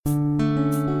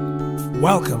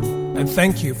Welcome, and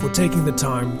thank you for taking the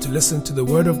time to listen to the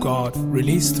Word of God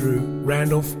released through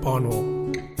Randolph Barnwell.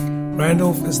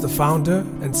 Randolph is the founder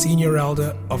and senior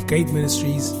elder of Gate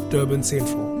Ministries, Durban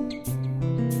Central.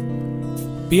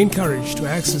 Be encouraged to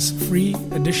access free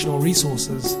additional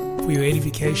resources for your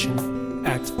edification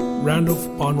at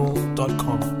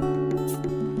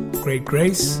randolphbarnwell.com. Great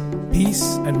grace,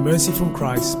 peace, and mercy from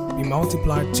Christ be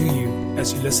multiplied to you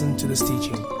as you listen to this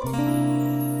teaching.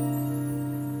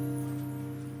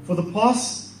 For the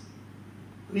past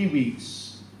 3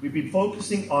 weeks, we've been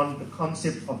focusing on the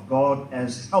concept of God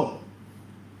as help.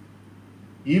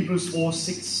 Hebrews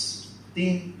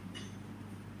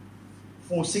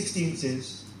 4:16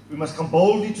 says, we must come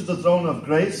boldly to the throne of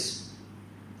grace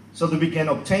so that we can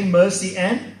obtain mercy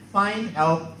and find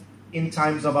help in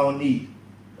times of our need.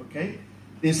 Okay?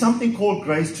 There's something called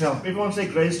grace to help. Everyone say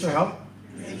grace to help?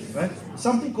 Grace. Right?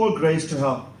 Something called grace to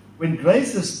help. When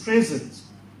grace is present,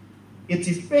 its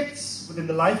effects within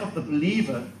the life of the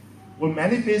believer will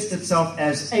manifest itself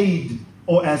as aid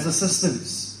or as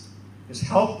assistance. It's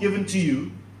help given to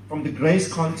you from the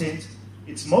grace content.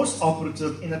 It's most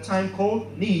operative in a time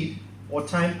called need, or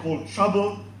time called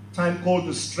trouble, time called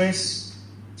distress,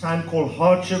 time called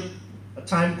hardship, a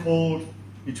time called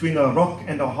between a rock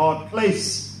and a hard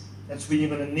place. That's when you're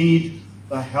going to need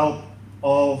the help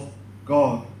of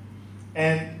God.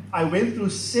 And I went through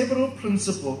several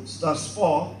principles thus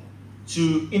far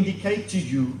to indicate to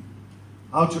you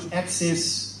how to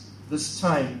access this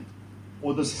time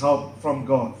or this help from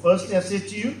God. Firstly, I said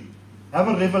to you, have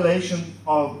a revelation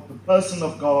of the person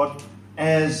of God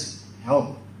as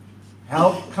help.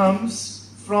 Help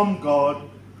comes from God.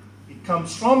 It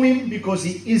comes from Him because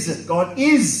He is it. God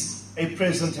is a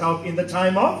present help in the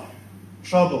time of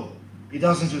trouble. He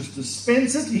doesn't just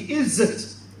dispense it, He is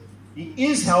it. He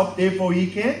is help, therefore He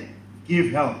can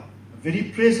give help. A very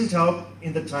present help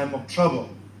in the time of trouble.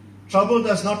 Trouble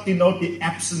does not denote the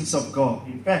absence of God.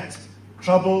 In fact,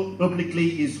 trouble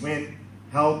biblically is when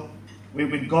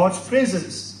God's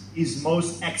presence is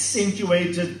most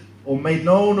accentuated or made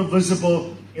known or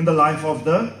visible in the life of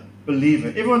the believer.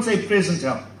 Everyone say present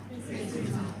help.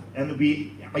 And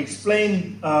I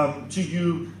explained to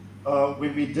you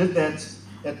when we did that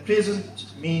present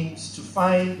means to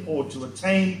find or to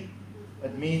attain.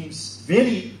 It means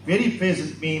very, very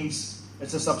present means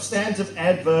it's a substantive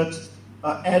adverb.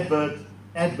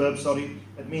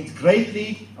 It means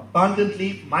greatly,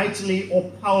 abundantly, mightily,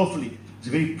 or powerfully. It's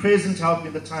a very present help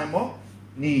in the time of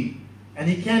need. And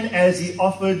He can, as He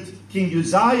offered King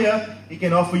Uzziah, He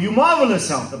can offer you marvelous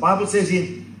help. The Bible says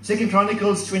in 2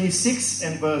 Chronicles 26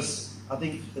 and verse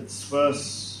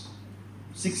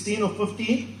 16 or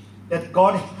 15, that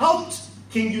God helped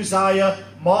King Uzziah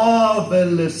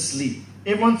marvelously.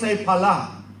 Everyone say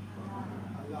Pala.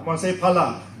 Everyone say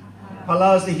Pala.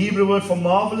 Pala is the Hebrew word for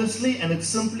marvelously, and it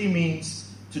simply means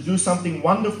to do something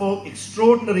wonderful,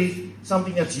 extraordinary,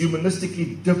 something that's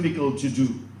humanistically difficult to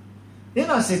do.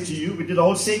 Then I said to you, we did a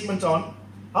whole segment on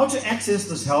how to access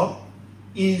this help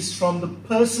is from the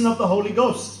person of the Holy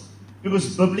Ghost. Because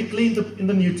biblically in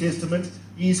the New Testament,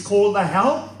 He is called the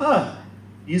helper.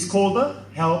 He is called the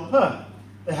helper.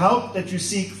 The help that you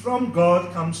seek from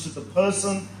God comes to the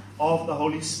person of the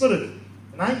Holy Spirit.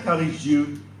 And I encourage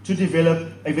you to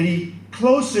develop a very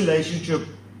close relationship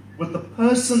with the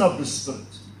person of the Spirit.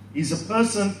 He's a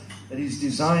person that is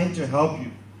designed to help you.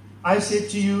 I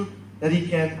said to you that He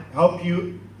can help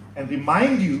you and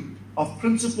remind you of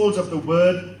principles of the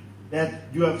Word that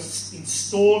you have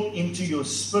installed into your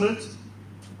spirit.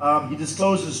 He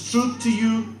discloses truth to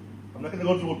you. I'm not going to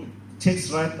go through all the text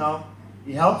right now.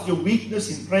 He helps your weakness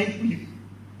in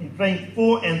praying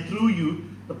for and through you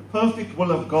the perfect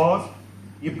will of God.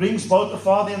 He brings both the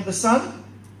Father and the Son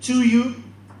to you.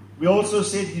 We also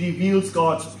said He reveals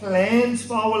God's plans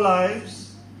for our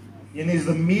lives. And is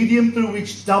the medium through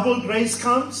which double grace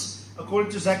comes,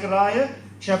 according to Zechariah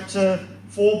chapter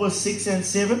 4, verse 6 and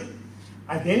 7.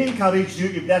 I then encourage you,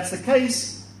 if that's the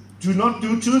case, do not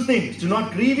do two things. Do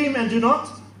not grieve Him and do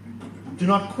not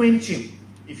quench Him.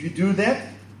 If you do that,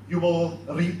 you will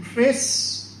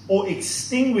repress or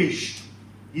extinguish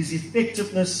His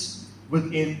effectiveness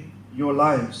within your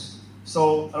lives.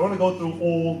 So I want to go through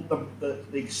all the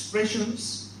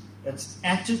expressions, that's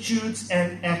attitudes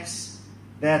and acts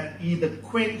that either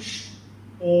quench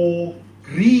or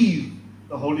grieve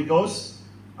the Holy Ghost.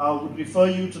 I would refer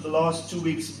you to the last 2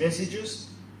 weeks' messages.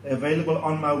 They're available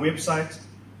on my website.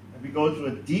 And we go through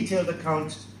a detailed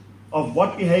account of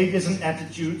what behaviors and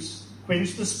attitudes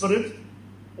quench the Spirit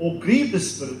or grieve the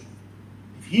Spirit.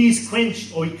 If He is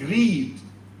quenched or grieved,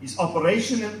 His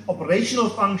operational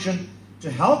function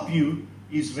to help you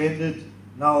is rendered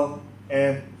null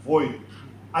and void.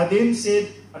 I then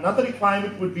said another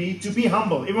requirement would be to be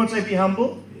humble. Everyone say be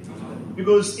humble?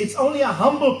 Because it's only a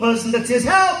humble person that says,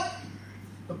 help!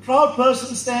 The proud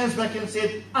person stands back and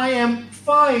says, I am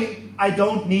fine, I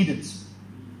don't need it.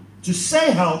 To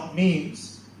say help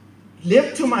means,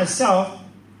 left to myself,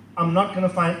 I'm not going to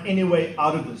find any way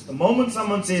out of this. The moment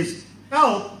someone says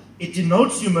help, it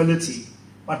denotes humility.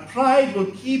 But pride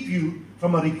will keep you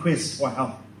from a request for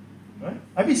help. Right?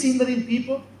 Have you seen that in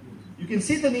people? You can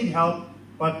see they need help,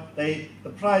 but the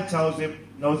pride tells them,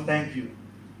 no thank you.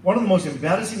 One of the most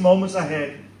embarrassing moments I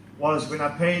had was when I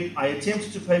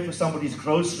attempted to pay for somebody's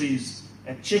groceries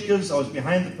at Checkers. I was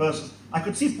behind the person. I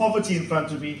could see poverty in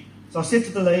front of me. So I said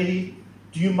to the lady,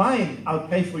 do you mind? I'll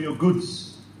pay for your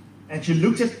goods. And she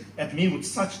looked at me with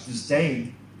such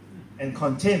disdain and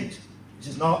contempt. She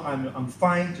says, no, I'm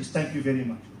fine. Just thank you very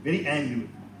much. Very angry with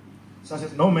me. So I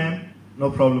said, no ma'am, no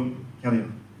problem. Carry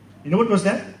on. You know what was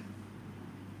that?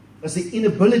 That's the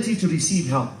inability to receive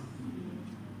help.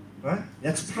 Right?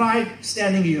 That's pride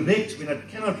standing erect when it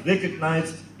cannot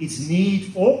recognize its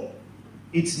need for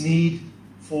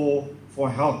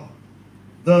help.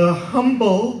 The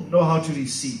humble know how to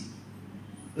receive.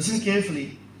 Listen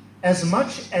carefully. As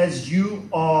much as you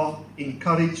are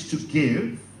encouraged to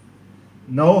give,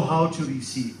 know how to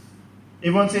receive.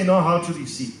 Everyone say, know how to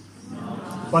receive. No.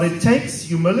 But it takes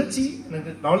humility and an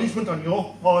acknowledgement on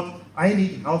your part. I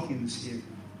need help in this area.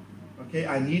 Okay,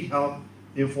 I need help.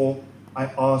 Therefore, I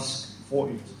ask for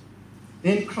it.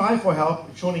 Then cry for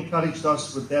help. Sean encouraged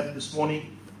us with that this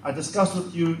morning. I discussed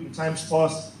with you in times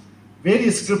past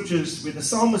various scriptures where the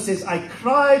psalmist says, I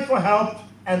cried for help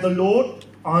and the Lord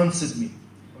answered me.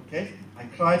 Okay? I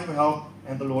cried for help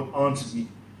and the Lord answered me.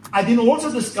 I then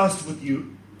also discussed with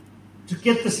you, to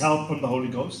get this help from the Holy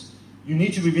Ghost, you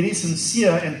need to be very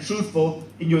sincere and truthful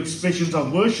in your expressions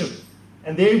of worship.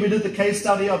 And there we did the case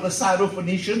study of the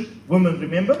Syrophoenician woman,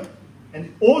 remember?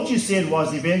 And all she said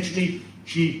was eventually,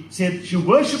 she said she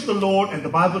worshipped the Lord, and the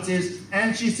Bible says,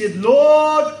 and she said,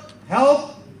 Lord,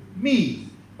 help me.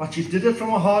 But she did it from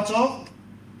a heart of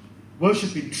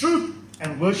worship in truth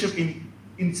and worship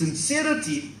in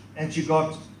sincerity, and she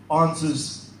got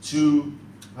answers to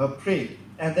her prayer.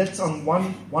 And that's on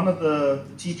one of the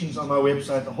teachings on my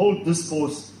website, the whole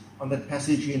discourse on that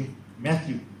passage in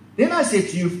Matthew. Then I said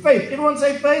to you, faith. Everyone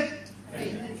say faith?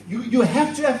 Faith. You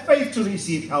have to have faith to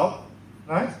receive help,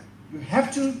 right? You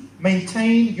have to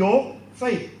maintain your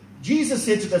faith. Jesus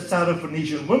said to the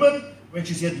Syrophoenician woman, when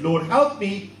she said, Lord, help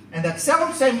me, and that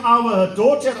same hour her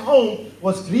daughter at home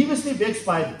was grievously vexed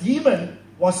by a demon,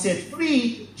 was set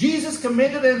free, Jesus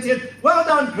commended her and said, well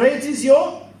done, great is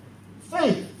your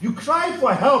faith. You cried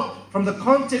for help from the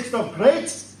context of great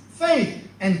faith,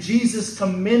 and Jesus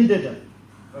commended her.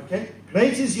 Okay?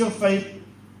 Great is your faith.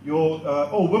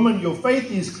 Woman, your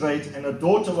faith is great, and her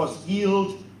daughter was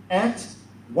healed at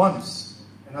once.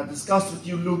 And I discussed with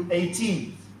you Luke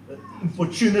 18, the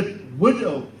importunate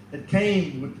widow that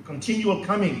came with continual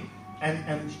coming,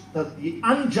 and the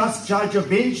unjust judge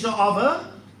avenged her of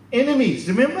her enemies.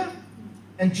 Remember?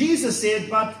 And Jesus said,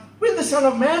 but when the Son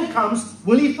of Man comes,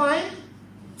 will he find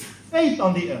faith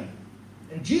on the earth?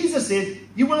 And Jesus said,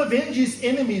 he will avenge his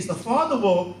enemies. The Father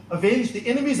will avenge the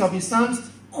enemies of his sons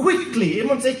quickly.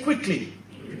 Everyone say quickly.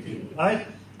 Right?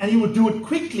 And he will do it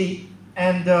quickly.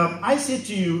 And I said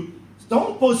to you,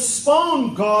 don't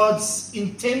postpone God's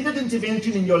intended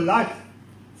intervention in your life.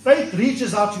 Faith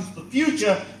reaches out into the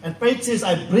future, and faith says,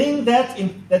 I bring that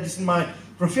is in my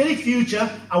prophetic future.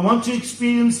 I want to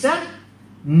experience that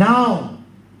now.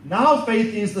 Now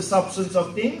faith is the substance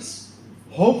of things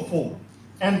hoped for.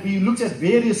 And we looked at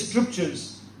various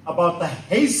scriptures about the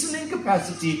hastening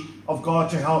capacity of God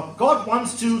to help. God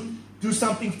wants to do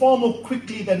something far more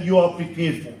quickly than you are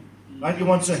prepared for. Right? He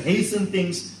wants to hasten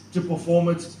things to perform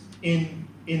it in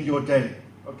your day.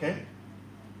 Okay?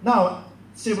 Now,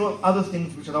 several other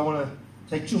things which I don't want to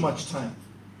take too much time.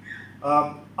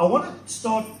 I want to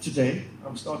start today.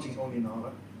 I'm starting only now.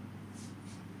 Right?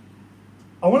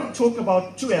 I want to talk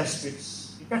about two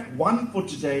aspects. In fact, one for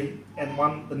today and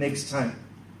one the next time.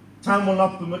 Time will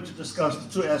not permit to discuss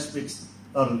the two aspects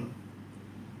thoroughly.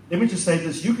 Let me just say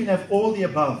this. You can have all the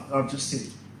above that I've just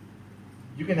said.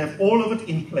 You can have all of it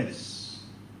in place.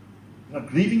 You're not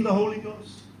grieving the Holy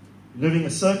Ghost. You're living a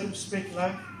circumspect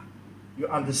life. You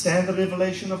understand the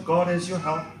revelation of God as your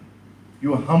help.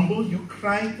 You are humble. You're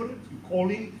crying for it. You're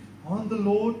calling on the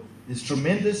Lord. There's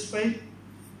tremendous faith.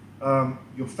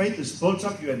 Your faith is built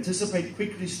up. You anticipate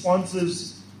quick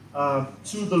responses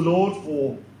to the Lord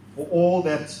for all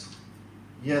that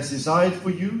He has desired for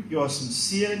you. You are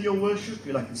sincere in your worship.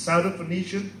 You're like the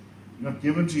Syrophoenician. You're not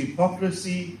given to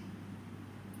hypocrisy.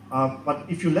 But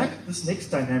if you lack this next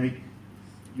dynamic,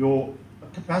 your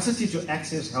capacity to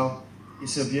access help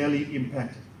is severely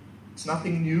impacted. It's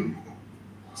nothing new,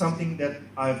 something that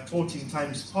I've taught in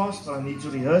times past, but I need to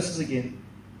rehearse it again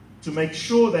to make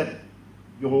sure that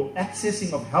your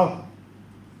accessing of help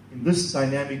in this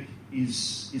dynamic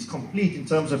is complete in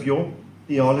terms of your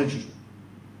theology.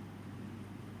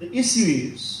 The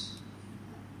issue is,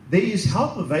 there is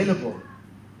help available,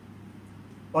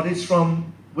 but it's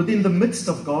from within the midst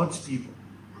of God's people.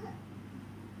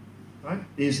 Right?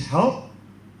 There's help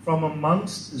from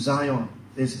amongst Zion.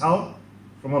 There's help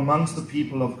from amongst the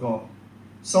people of God.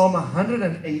 Psalm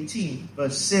 118,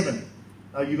 verse 7.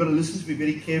 Now you've got to listen to me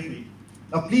very carefully.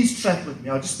 Now please track with me.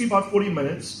 I'll just be about 40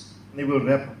 minutes and then we'll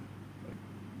wrap up.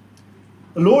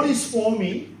 The Lord is for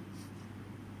me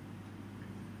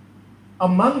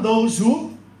among those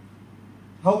who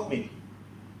help me.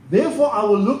 Therefore I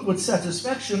will look with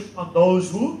satisfaction on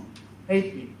those who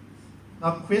hate me.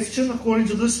 Now question according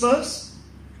to this verse.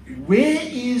 Where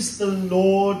is the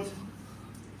Lord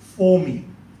for me?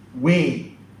 Where?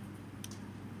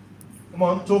 Come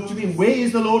on, talk to me. Where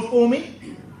is the Lord for me?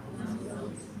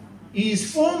 He is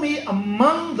for me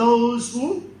among those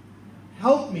who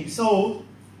help me. So,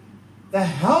 the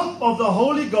help of the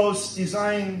Holy Ghost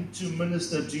designed to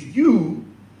minister to you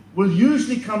will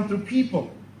usually come through people.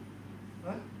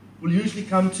 Right? Will usually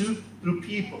come through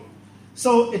people.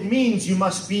 So, it means you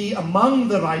must be among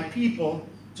the right people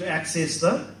to access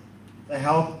the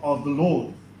help of the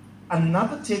Lord.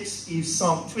 Another text is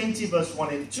Psalm 20, verse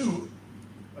 1 and 2.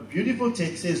 A beautiful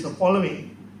text says the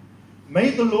following.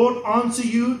 May the Lord answer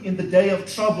you in the day of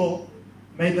trouble.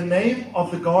 May the name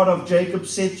of the God of Jacob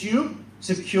set you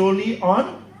securely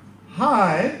on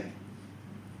high.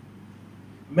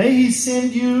 May he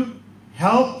send you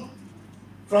help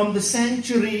from the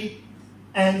sanctuary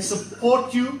and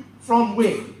support you from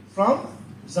where? From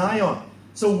Zion.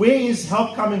 So where is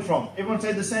help coming from? Everyone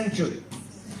say the sanctuary.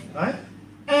 Right?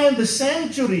 And the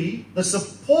sanctuary, the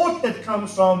support that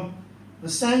comes from the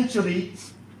sanctuary,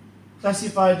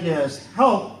 classified here as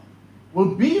help,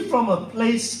 will be from a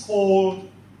place called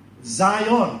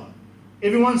Zion.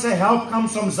 Everyone say help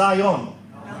comes from Zion.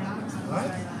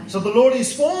 Right? So the Lord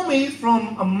is for me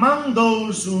from among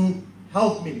those who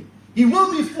help me. He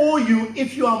will be for you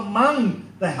if you are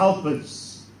among the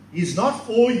helpers. He's not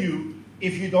for you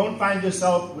if you don't find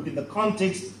yourself within the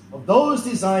context of those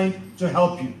designed to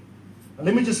help you. Now,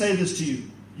 let me just say this to you.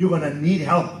 You're going to need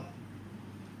help.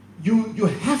 You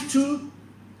have to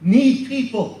need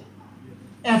people.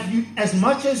 As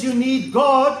much as you need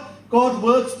God, God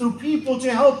works through people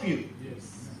to help you.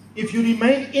 Yes. If you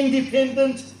remain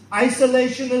independent,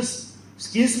 isolationist,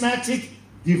 schismatic,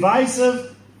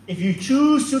 divisive, if you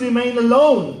choose to remain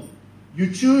alone,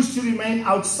 you choose to remain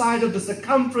outside of the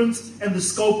circumference and the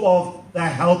scope of the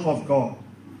help of God.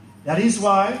 That is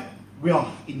why we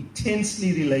are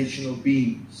intensely relational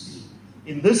beings.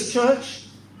 In this church,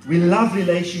 we love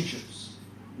relationships,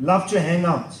 love to hang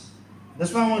out.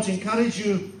 That's why I want to encourage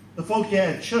you, the folk here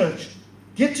at church,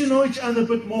 get to know each other a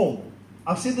bit more.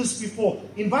 I've said this before.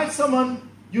 Invite someone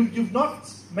you've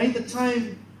not made the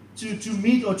time to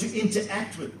meet or to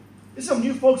interact with. There's some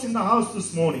new folks in the house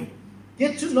this morning.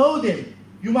 Get to know them.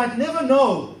 You might never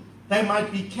know. They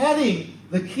might be carrying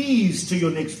the keys to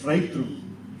your next breakthrough.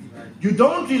 You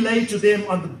don't relate to them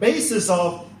on the basis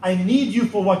of, I need you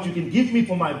for what you can give me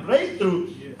for my breakthrough.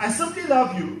 Yes. I simply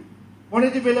love you, want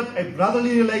to develop a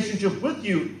brotherly relationship with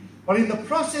you. But in the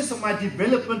process of my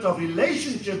development of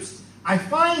relationships, I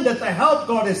find that the help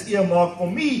God has earmarked for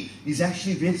me is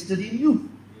actually vested in you.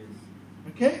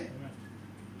 Okay?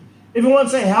 Everyone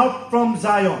say help from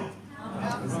Zion.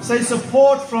 Say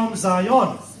support from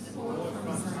Zion.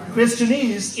 Question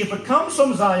is, if it comes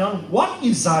from Zion, what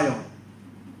is Zion?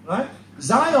 Right?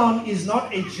 Zion is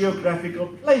not a geographical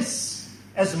place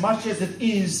as much as it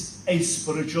is a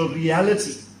spiritual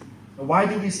reality. Now, why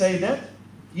do we say that?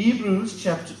 Hebrews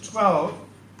chapter 12,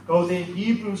 go there.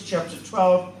 Hebrews chapter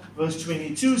 12, verse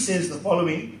 22 says the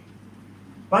following.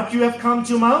 But you have come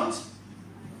to Mount.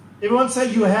 Everyone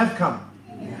say you have come.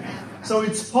 So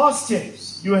it's past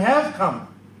tense. You have come.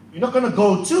 You're not going to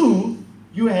go to.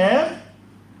 You have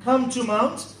come to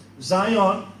Mount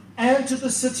Zion and to the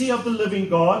city of the living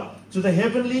God, to the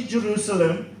heavenly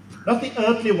Jerusalem, not the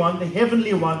earthly one, the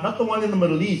heavenly one, not the one in the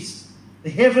Middle East, the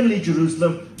heavenly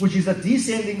Jerusalem, which is a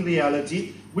descending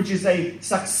reality, which is a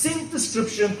succinct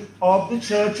description of the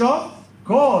church of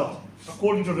God,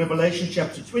 according to Revelation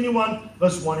chapter 21,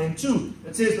 verse 1 and 2.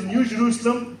 It says the new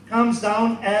Jerusalem comes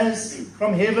down as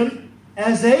from heaven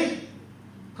as a,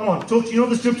 come on, talk to you know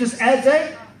the scriptures, as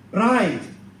a bride.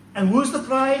 And who's the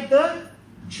bride? The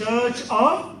church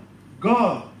of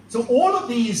God. So all of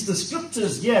these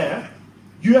descriptors here,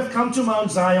 you have come to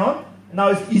Mount Zion.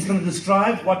 Now he's going to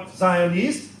describe what Zion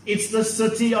is. It's the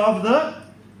city of the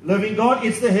living God.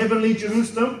 It's the heavenly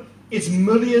Jerusalem. It's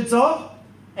myriads of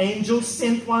angels,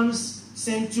 sent ones,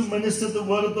 sent to minister the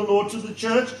word of the Lord to the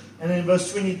church. And then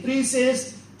verse 23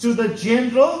 says, to the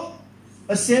general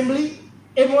assembly,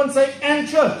 everyone say, and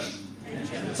church.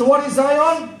 So what is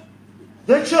Zion?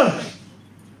 The church.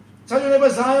 Tell your neighbor,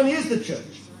 Zion is the church.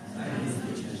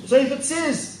 So if it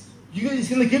says, he's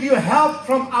going to give you help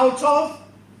from out of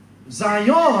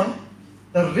Zion,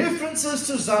 the references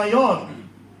to Zion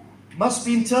must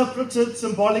be interpreted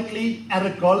symbolically,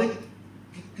 allegorically.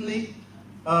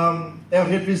 They're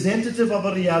representative of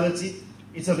a reality.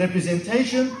 It's a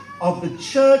representation of the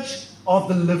church of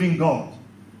the living God.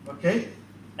 Okay?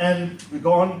 And we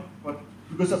go on, but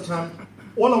because of time,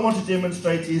 all I want to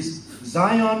demonstrate is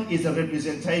Zion is a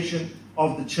representation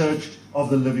of the church of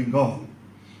the living God.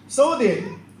 So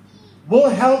then, will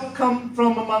help come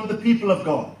from among the people of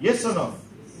God? Yes or no?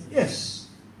 Yes.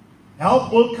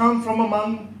 Help will come from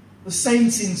among the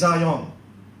saints in Zion.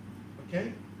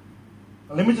 Okay?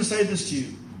 Now let me just say this to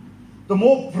you. The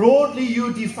more broadly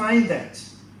you define that,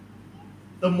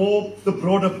 the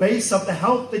broader base of the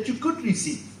help that you could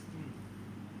receive.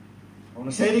 I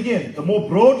want to say it again. The more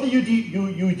broadly you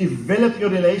develop your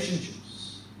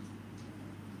relationships,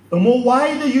 the more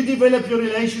wider you develop your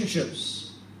relationships,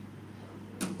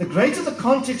 the greater the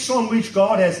context from which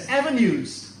God has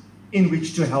avenues in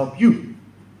which to help you.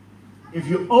 If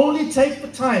you only take the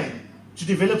time to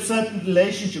develop certain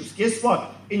relationships, guess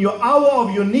what? In your hour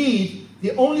of your need,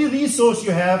 the only resource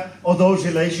you have are those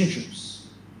relationships.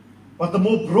 But the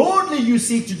more broadly you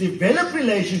seek to develop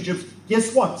relationships,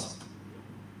 guess what?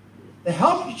 The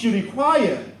help that you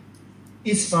require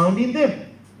is found in them.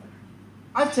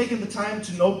 I've taken the time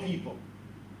to know people.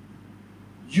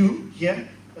 You here,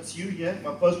 that's you here,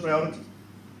 my first priority.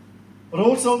 But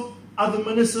also other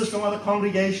ministers from other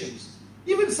congregations.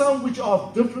 Even some which are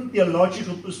of different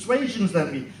theological persuasions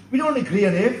than me. We don't agree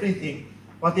on everything,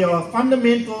 but there are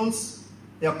fundamentals,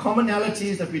 there are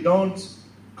commonalities that we don't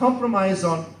compromise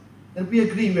on, that we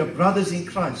agree we are brothers in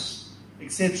Christ,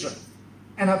 etc.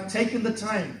 And I've taken the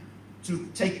time to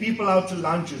take people out to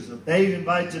lunches. They've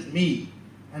invited me,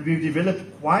 and we've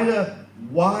developed quite a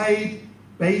wide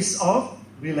base of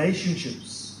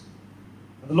relationships.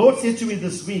 And the Lord said to me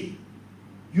this week,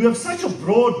 you have such a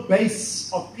broad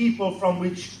base of people from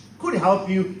which could help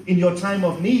you in your time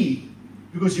of need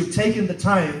because you've taken the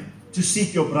time to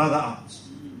seek your brother out.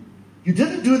 You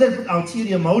didn't do that with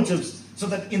ulterior motives so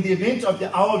that in the event of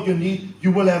the hour of your need,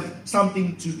 you will have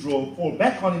something to fall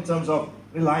back on in terms of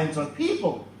reliance on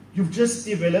people. You've just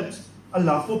developed a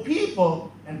love for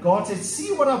people. And God says,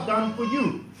 see what I've done for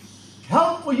you.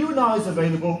 Help for you now is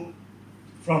available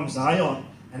from Zion.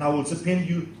 And I will send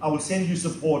you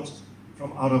support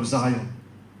from out of Zion.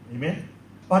 Amen.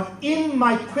 But in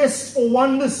my quest for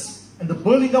oneness and the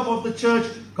building up of the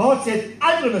church, God said,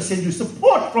 I'm going to send you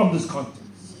support from this context.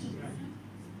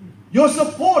 Your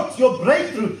support, your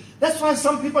breakthrough. That's why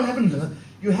some people haven't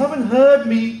heard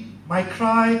me, my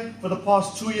cry for the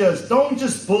past 2 years. Don't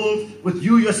just build with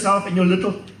you, yourself, and your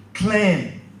little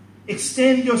clan.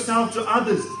 Extend yourself to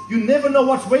others. You never know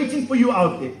what's waiting for you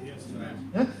out there.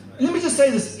 Yeah? Let me just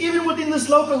say this. Even within this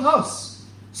local house,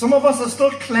 some of us are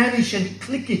still clannish and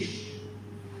cliquish.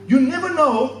 You never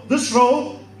know this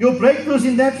row, your breakthrough's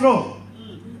in that row.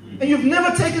 And you've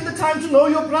never taken the time to know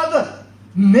your brother.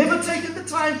 Never taken the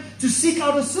time to seek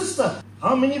out a sister.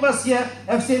 How many of us here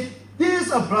have said,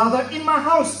 there's a brother in my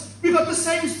house. We got the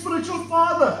same spiritual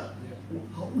father.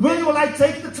 When will I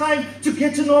take the time to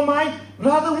get to know my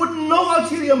brother with no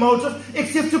ulterior motive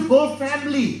except to build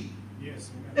family? Yes.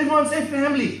 Everyone say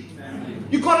family.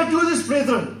 You got to do this,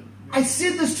 brethren. I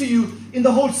said this to you in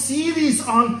the whole series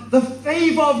on the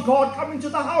favor of God coming to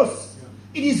the house.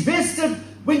 It is vested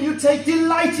when you take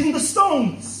delight in the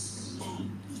stones.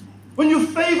 When you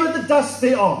favor the dust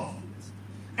thereof.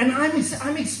 And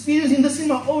I'm experiencing this in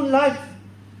my own life.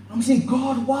 I'm saying,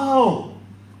 God, wow.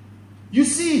 You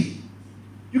see,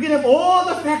 you can have all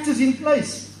the factors in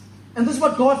place. And this is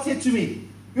what God said to me.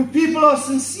 Your people are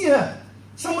sincere.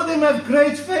 Some of them have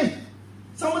great faith.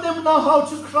 Some of them know how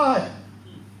to cry.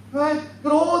 Right?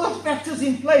 Got all the factors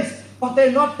in place. But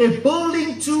they're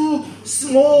building too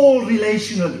small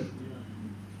relationally.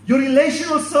 Your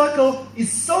relational circle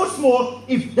is so small,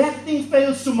 if that thing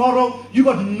fails tomorrow, you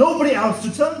got nobody else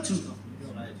to turn to.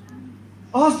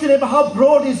 Ask your neighbor, how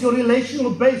broad is your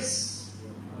relational base?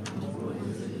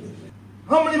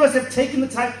 How many of us have taken the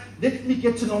time, let me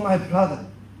get to know my brother.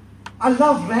 I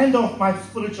love Randolph, my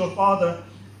spiritual father.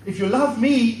 If you love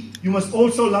me, you must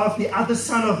also love the other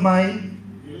son of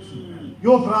mine,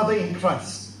 your brother in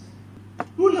Christ.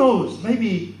 Who knows?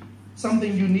 Maybe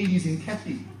something you need is in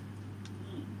Kathy.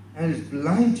 And it's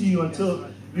blind to you until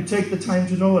you take the time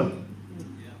to know it.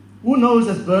 Who knows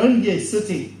that Bern here is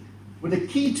sitting with a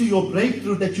key to your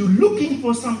breakthrough that you're looking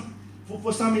for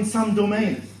some in some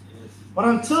domain. But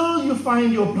until you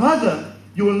find your brother,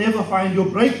 you will never find your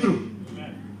breakthrough.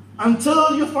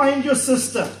 Until you find your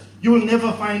sister, you will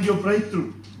never find your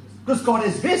breakthrough. Because God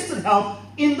has vested help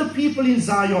in the people in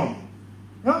Zion.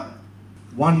 Yeah?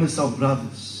 Oneness of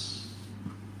brothers.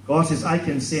 God says, I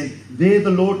can send. There the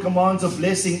Lord commands a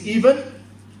blessing, even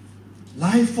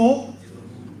life for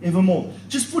evermore.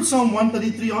 Just put Psalm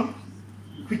 133 on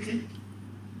quickly.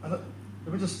 I'll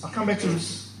come back to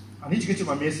this. I need to get to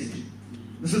my message.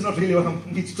 This is not really what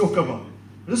I need to talk about.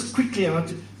 Just quickly, I want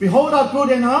to behold how good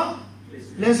and how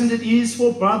pleasant it is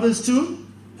for brothers to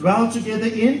dwell together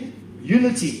in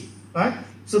unity. Right?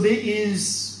 So there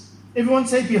is, everyone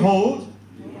say behold.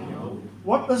 Behold.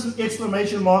 What does an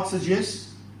exclamation mark suggest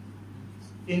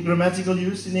in grammatical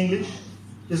use in English?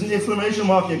 There's an exclamation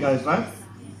mark here, guys, right?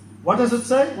 What does it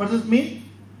say? What does it mean?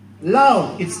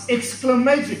 Loud. It's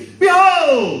exclamatory.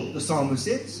 Behold, the psalmist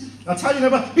says. Now tell your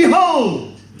neighbor,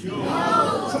 behold.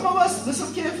 Behold. Some of us,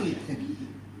 listen carefully.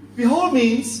 Behold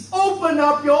means open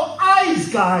up your eyes,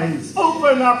 guys.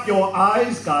 Open up your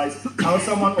eyes, guys. How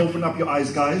someone open up your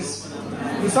eyes, guys?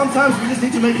 Because sometimes we just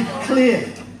need to make it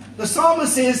clear. The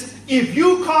psalmist says, if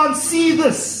you can't see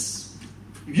this,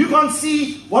 if you can't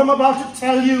see what I'm about to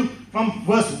tell you from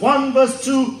verse 1, verse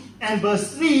 2, and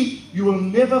verse 3, you will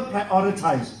never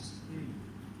prioritize it.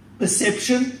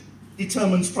 Perception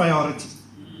determines priority.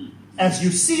 As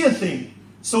you see a thing,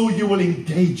 so you will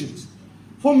engage it.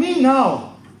 For me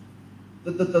now,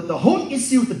 the whole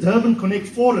issue with the Durban Connect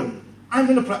Forum, I'm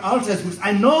going to prioritize because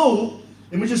I know,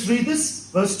 let me just read this,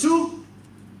 verse 2.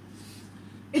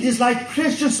 It is like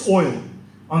precious oil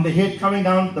on the head coming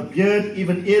down the beard,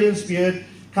 even Aaron's beard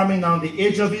coming down the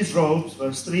edge of his robes,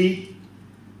 verse 3.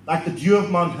 Like the dew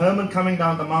of Mount Hermon coming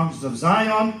down the mountains of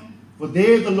Zion. For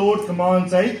there the Lord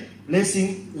commands a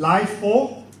blessing, life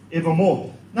for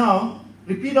evermore. Now,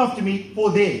 repeat after me, for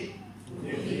there.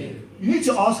 You need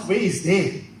to ask, where is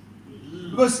there?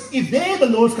 Because if there the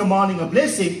Lord's commanding a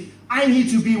blessing, I need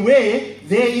to be where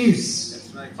there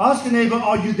is. Right. Ask your neighbor,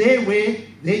 are you there where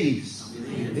there is?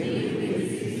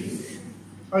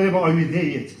 Are we there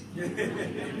yet?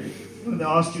 When they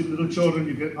ask you, little children,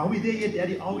 you go, are we there yet,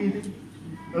 Daddy? Are we there?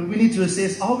 And we need to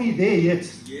assess, are we there yet?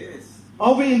 Yes.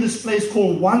 Are we in this place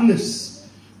called oneness?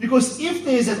 Because if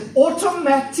there's an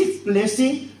automatic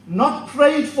blessing, not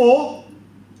prayed for,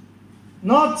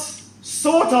 not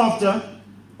sought after,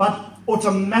 but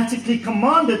automatically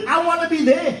commanded, I want to be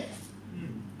there.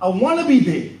 I want to be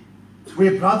there.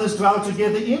 Where brothers dwell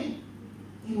together in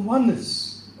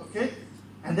oneness. Okay?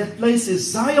 And that place is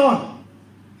Zion.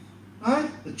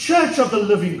 Right? The church of the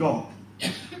living God.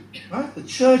 Right? The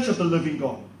church of the living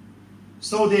God.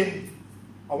 So then,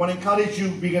 I want to encourage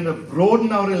you, we're going to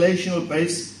broaden our relational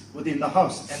base within the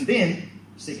house. And then,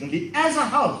 secondly, as a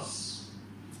house,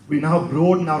 we now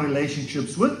broaden our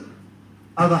relationships with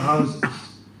other houses.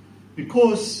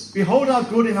 Because, behold how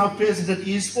good and how pleasant it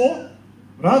is for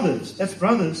brothers, that's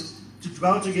brothers, to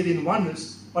dwell together in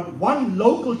oneness. But one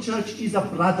local church is a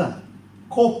brother,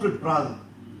 corporate brother.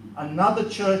 Another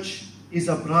church is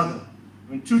a brother.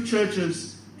 When two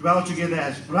churches dwell together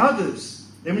as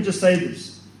brothers, let me just say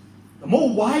this. The more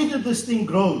wider this thing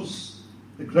grows,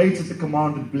 the greater the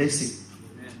commanded blessing.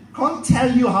 Can't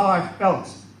tell you how I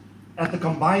felt at the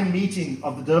combined meeting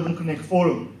of the Durban Connect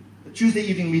Forum, the Tuesday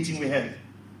evening meeting we had.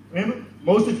 Remember?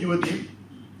 Most of you were there.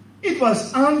 It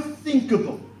was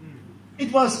unthinkable.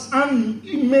 It was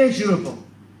unimmeasurable.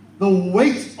 The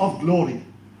weight of glory.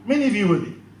 Many of you were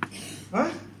there.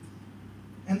 Right?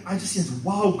 And I just said,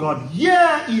 wow, God,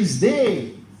 here is there.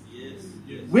 Yes,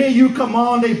 yes. Where you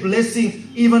command a blessing,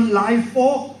 even life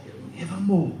for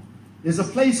evermore. There's a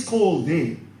place called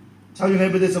there. Tell your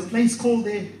neighbor, there's a place called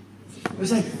there.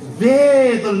 It's like,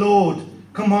 there the Lord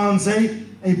commands a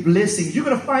blessing. You're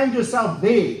going to find yourself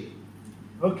there.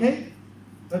 Okay?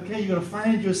 Okay, you're going to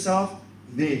find yourself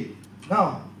there.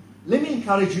 Now, let me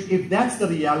encourage you, if that's the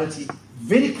reality,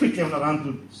 very quickly I'm going to run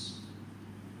through this.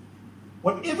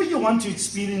 Whatever you want to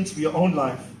experience for your own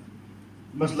life,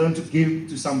 you must learn to give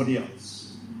to somebody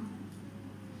else.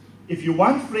 If you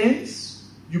want friends,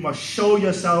 you must show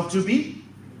yourself to be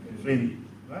friendly.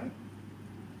 Right?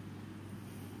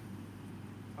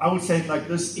 I would say it like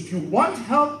this. If you want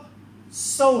help,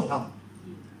 sow help.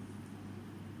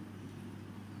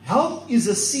 Help is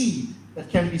a seed that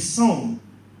can be sown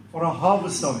for a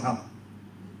harvest of help.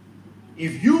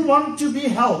 If you want to be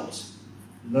helped,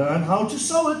 learn how to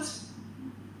sow it.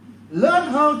 Learn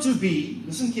how to be,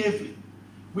 listen carefully.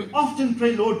 We often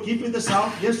pray, Lord, give me this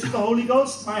help. Yes, to the Holy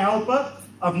Ghost, my helper.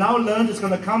 I've now learned it's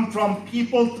going to come from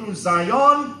people through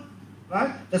Zion.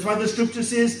 Right? That's why the scripture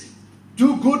says,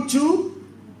 do good to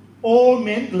all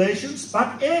men, Galatians,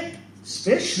 but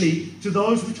especially to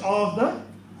those which are of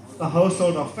the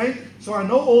household of faith. So I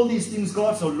know all these things,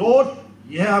 God. So Lord,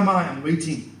 here am I, I'm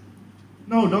waiting.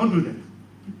 No, don't do that.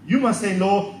 You must say,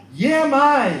 Lord, here am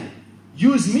I.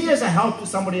 Use me as a help to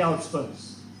somebody else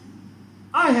first.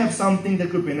 I have something that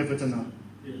could benefit another.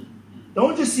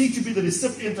 Don't just seek to be the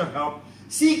recipient of help.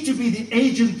 Seek to be the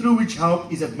agent through which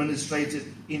help is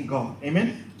administrated in God.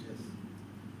 Amen? Yes.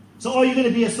 So are you going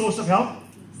to be a source of help?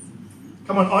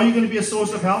 Come on, are you going to be a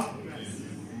source of help? Yes.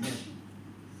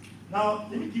 Now,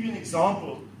 let me give you an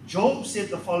example. Job said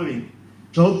the following.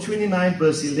 Job 29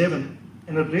 verse 11.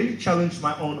 And it really challenged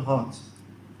my own heart.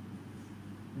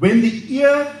 When the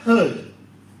ear heard,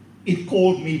 it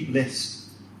called me blessed.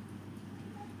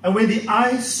 And when the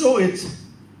eye saw it,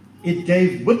 it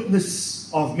gave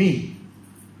witness of me.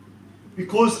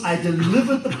 Because I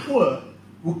delivered the poor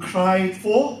who cried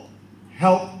for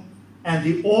help, and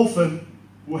the orphan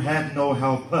who had no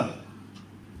helper.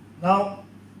 Now,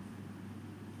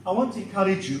 I want to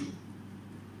encourage you.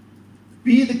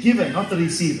 Be the giver, not the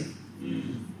receiver.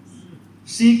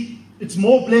 See, it's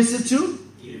more blessed to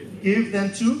give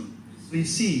than to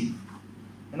receive.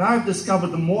 And I've discovered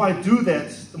the more I do that,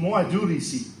 the more I do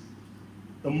receive.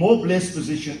 The more blessed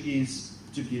position is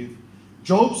to give.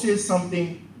 Job says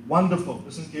something wonderful.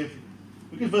 Listen carefully.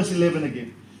 Look at verse 11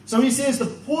 again. So he says, the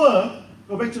poor,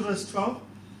 go back to verse 12.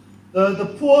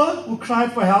 The poor who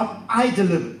cried for help, I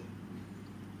delivered.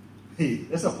 Hey,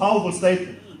 that's a powerful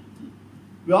statement.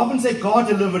 We often say God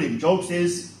delivered him. Job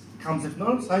says, comes if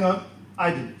no, hang on,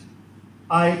 I did it.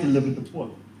 I delivered the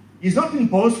poor. He's not being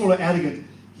boastful or arrogant.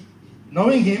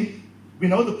 Knowing him, we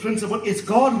know the principle. It's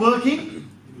God working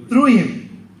through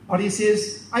him. But he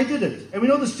says, I did it. And we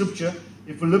know the scripture.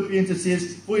 In Philippians it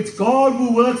says, for it's God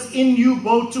who works in you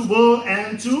both to will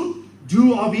and to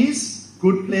do of his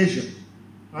good pleasure.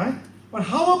 Right? But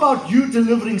how about you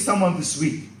delivering someone this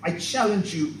week? I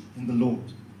challenge you in the Lord.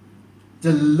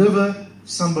 Deliver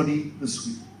somebody this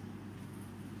week.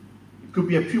 It could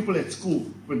be a pupil at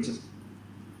school, Quinton,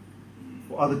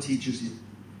 or other teachers here.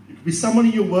 It could be someone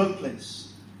in your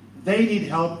workplace. They need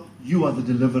help. You are the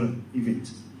deliverer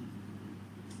event.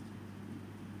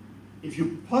 If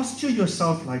you posture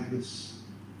yourself like this,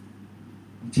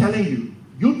 I'm telling you,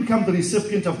 you'll become the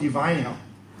recipient of divine help.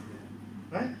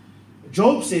 Right?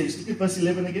 Job says, look at verse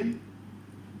 11 again.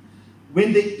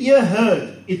 When the ear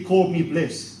heard, it called me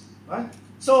blessed. Right?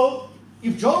 So,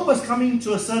 if Job was coming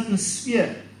to a certain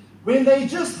sphere, when they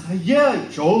just hear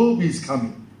Job is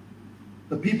coming,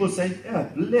 the people say, yeah,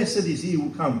 blessed is he who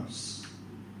comes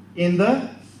in the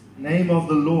name of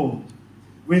the Lord.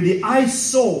 When the eye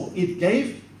saw, it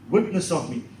gave witness of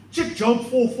me. Check Job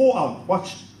 4:4 out.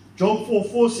 Watch. Job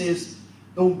 4:4 says,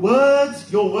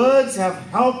 your words have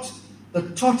helped the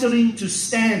tottering to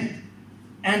stand,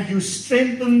 and you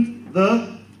strengthened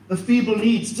the feeble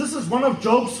knees. This is one of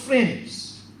Job's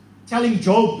friends telling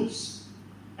Job this.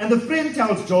 And the friend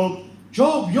tells Job,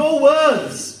 Job, your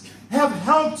words have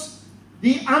helped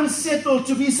the unsettled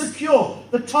to be secure,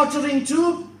 the tottering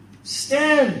to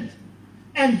stand.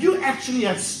 And you actually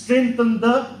have strengthened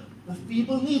the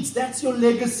feeble needs. That's your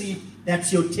legacy.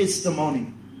 That's your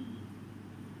testimony.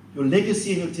 Your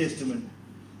legacy and your testimony.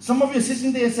 Some of you are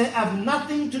sitting there and say, I have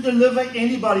nothing to deliver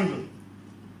anybody with.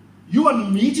 You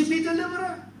want me to be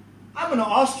deliverer? I'm going to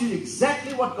ask you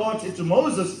exactly what God said to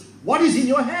Moses. What is in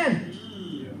your hand?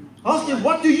 Ask him,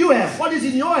 what do you have? What is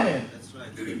in your hand? That's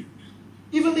right.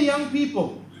 Even the young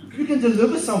people. You can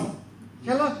deliver someone.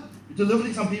 Keller, you're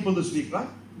delivering some people this week, right?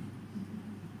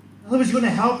 In other words, you're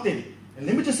going to help them. And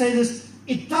let me just say this.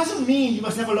 It doesn't mean you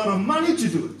must have a lot of money to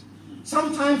do it.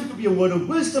 Sometimes it could be a word of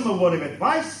wisdom, a word of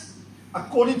advice.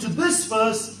 According to this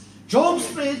verse, Job's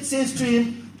friend says to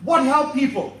him, what help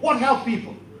people? What help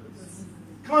people?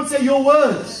 Come on, say your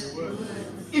words.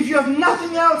 If you have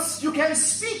nothing else, you can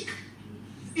speak.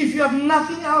 If you have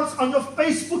nothing else on your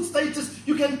Facebook status,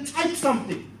 you can type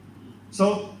something.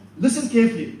 So, listen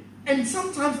carefully. And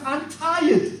sometimes I'm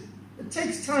tired. It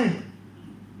takes time.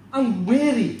 I'm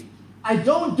weary. I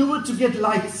don't do it to get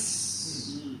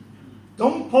likes.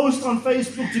 Don't post on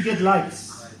Facebook to get likes.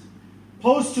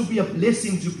 Post to be a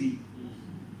blessing to people.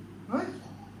 Right?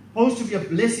 Post to be a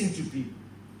blessing to people.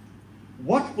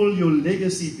 What will your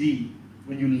legacy be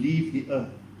when you leave the earth?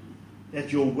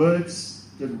 That your words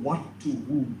did what to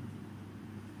whom?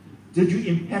 Did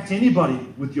you impact anybody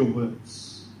with your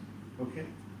words? Okay?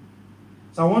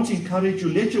 So I want to encourage you,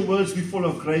 let your words be full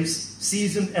of grace,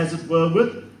 seasoned as it were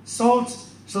with salt,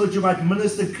 so that you might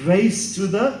minister grace to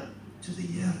the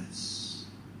hearers.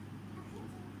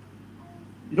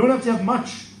 You don't have to have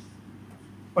much,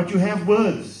 but you have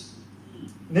words.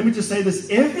 Let me just say this,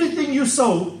 everything you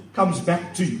sow comes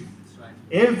back to you. That's right.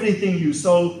 Everything you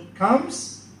sow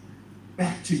comes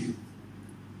back to you.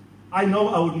 I know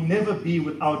I would never be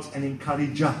without an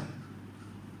encourager,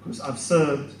 because I've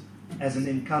served as an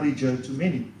encourager to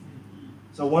many.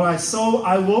 So what I sow,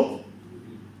 I will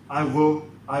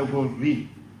reap.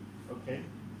 Okay.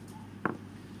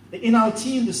 The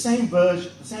NLT in the same verse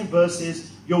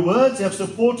says, your words have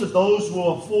supported those who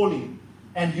are falling,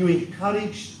 and you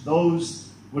encourage those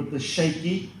with the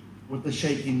shaky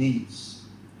knees.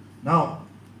 Now,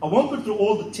 I won't go through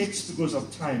all the text because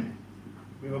of time.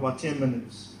 We have about 10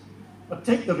 minutes. But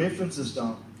take the references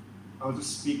down. I'll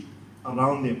just speak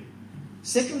around them.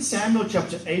 2 Samuel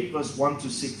chapter 8, verse 1 to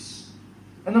 6.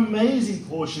 An amazing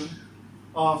portion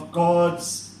of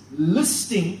God's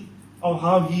listing of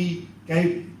how he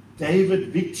gave David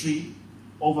victory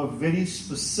over very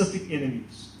specific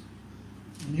enemies.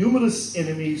 Numerous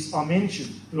enemies are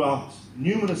mentioned throughout.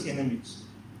 Numerous enemies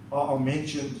are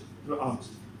mentioned throughout.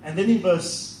 And then in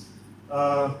verse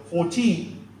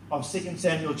 14 of 2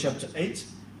 Samuel chapter 8,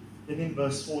 then in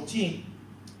verse 14,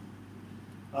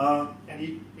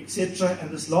 etc.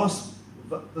 And this last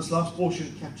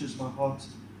portion captures my heart.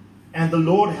 And the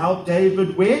Lord helped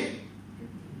David where?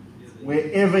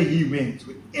 Wherever he went.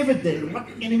 Wherever David, what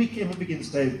enemy came up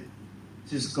against David. It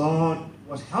says God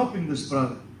was helping this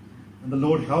brother. And the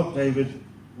Lord helped David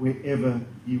wherever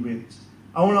he went.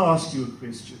 I want to ask you a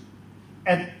question.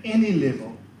 At any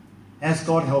level, has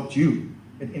God helped you?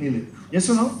 At any level? Yes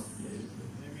or no?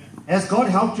 Has God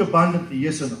helped you abundantly?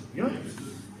 Yes or no? Yeah?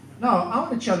 Now, I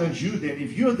want to challenge you then.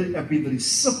 If you have been the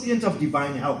recipient of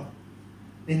divine help,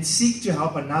 then seek to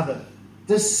help another,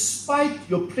 despite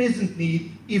your present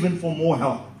need, even for more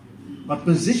help. But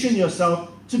position yourself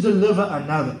to deliver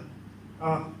another.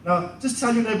 Now, just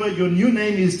tell your neighbor, your new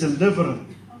name is Deliverer.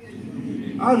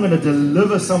 I'm going to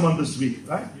deliver someone this week,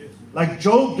 right? Like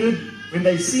Job did. When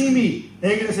they see me,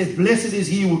 they're going to say, blessed is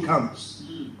he who comes.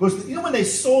 Because, when they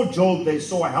saw Job, they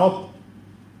saw help.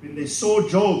 When they saw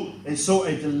Job, they saw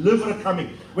a deliverer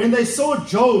coming. When they saw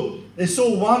Job, they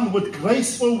saw one with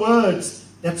graceful words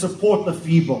that support the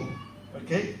feeble.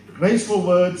 Okay? Graceful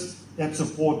words that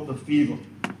support the feeble.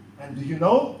 And do you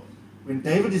know, when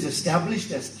David is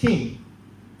established as king,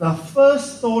 the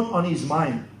first thought on his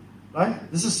mind,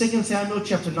 right? This is 2 Samuel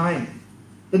chapter 9.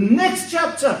 The next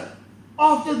chapter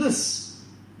after this,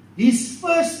 his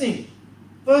first thing,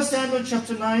 1 Samuel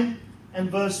chapter 9 and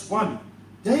verse 1.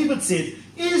 David said,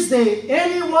 is there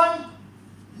anyone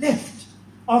left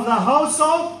of the house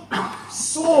of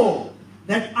Saul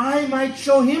that I might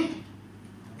show him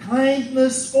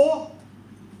kindness for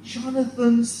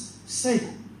Jonathan's sake?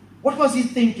 What was he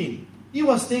thinking? He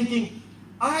was thinking,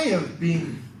 I have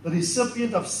been the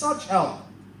recipient of such help.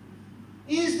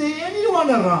 Is there anyone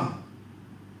around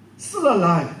still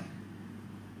alive?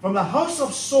 From the house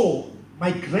of Saul,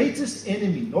 my greatest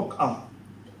enemy, knock out.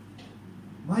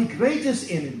 My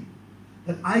greatest enemy,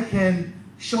 that I can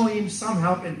show him some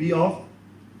help and be of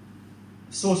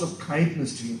a source of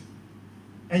kindness to him.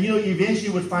 And eventually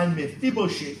you would find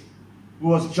Mephibosheth, who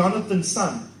was Jonathan's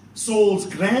son, Saul's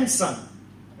grandson.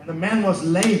 And the man was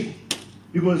lame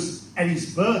because at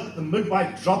his birth, the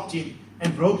midwife dropped him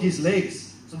and broke his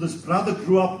legs. So this brother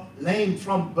grew up lame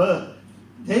from birth.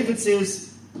 David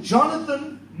says,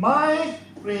 Jonathan, my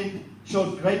friend,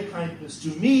 showed great kindness to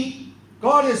me.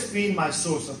 God has been my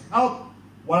source of help.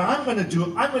 What I'm going to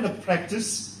do, I'm going to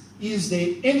practice. Is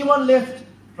there anyone left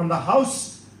from the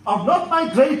house of not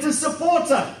my greatest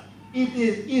supporter?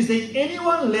 Is there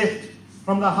anyone left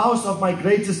from the house of my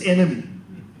greatest enemy?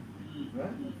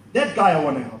 Right? That guy I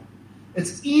want to help.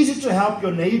 It's easy to help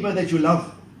your neighbor that you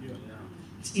love.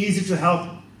 It's easy to help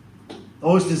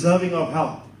those deserving of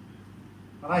help.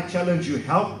 But I challenge you,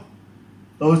 help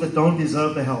those that don't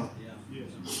deserve the help.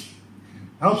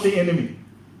 Help the enemy.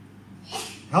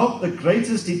 Help the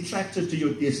greatest detractor to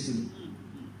your destiny.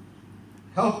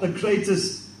 Help the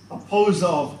greatest opposer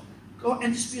of God,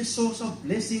 and just be a source of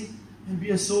blessing and be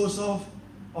a source of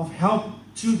help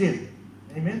to them.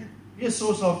 Amen? Be a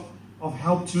source of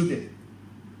help to them.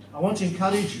 I want to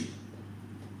encourage you.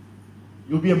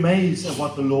 You'll be amazed at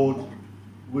what the Lord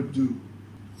would do.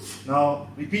 Now,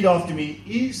 repeat after me.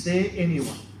 Is there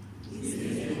anyone?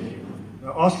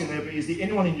 Now ask your neighbor, is there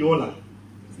anyone in your life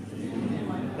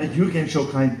that you can show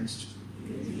kindness to?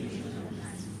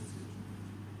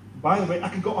 By the way, I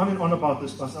can go on and on about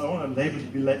this, but I don't want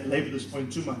to labor this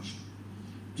point too much.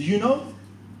 Do you know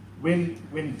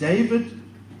when David,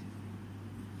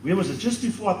 where was it? Just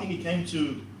before I think he came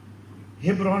to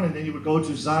Hebron, and then he would go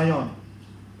to Zion.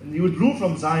 And he would rule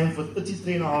from Zion for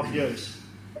 33 and a half years.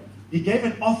 He gave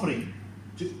an offering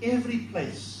to every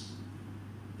place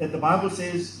that the Bible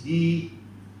says he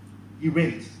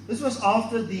went. This was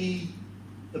after the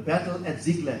battle at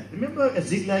Ziklag. Remember at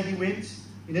Ziklag he went?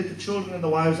 He left the children and the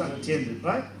wives unattended,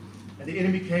 right? And the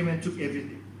enemy came and took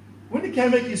everything. When he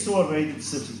came back, he saw a raided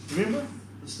city. Remember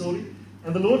the story?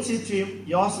 And the Lord said to him,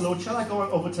 he asked the Lord, shall I go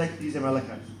and overtake these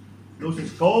Amalekites? The Lord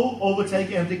says, go,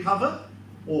 overtake and recover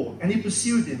all. And he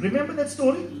pursued them. Remember that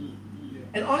story?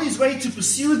 And on his way to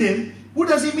pursue them, who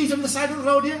does he meet on the side of the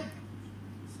road here?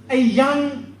 A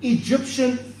young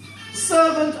Egyptian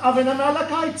servant of an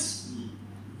Amalekite.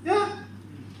 Yeah?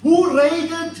 Who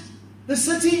raided the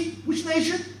city? Which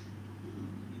nation?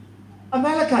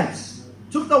 Amalekites.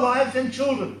 Took the wives and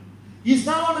children. He's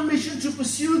now on a mission to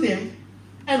pursue them.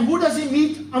 And who does he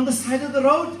meet on the side of the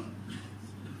road?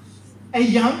 A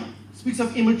young, speaks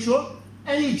of immature.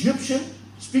 An Egyptian,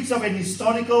 speaks of an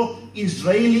historical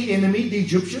Israeli enemy, the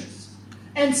Egyptians.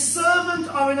 And servant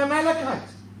of an Amalekite,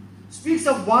 speaks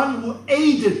of one who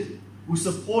aided, who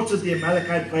supported the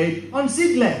Amalekite raid on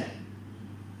Ziklag.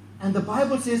 And the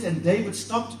Bible says, and David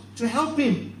stopped to help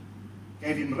him.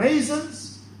 Gave him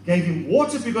raisins, gave him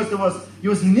water because he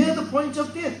was near the point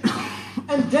of death.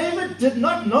 And David did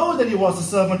not know that he was a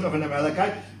servant of an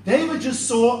Amalekite. David just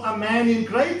saw a man in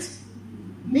great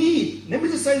need. Let me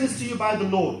just say this to you by the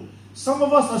Lord. Some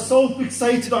of us are so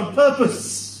fixated on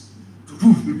purpose.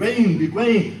 We're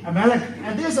going, Amalek.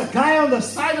 And there's a guy on the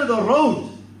side of the road.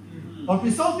 But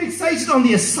we're so fixated on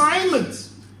the assignment,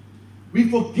 we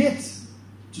forget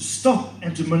to stop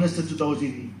and to minister to those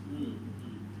in need.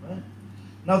 Right?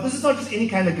 Now, this is not just any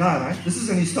kind of guy, right? This is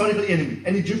an historical enemy,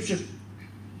 an Egyptian.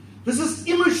 This is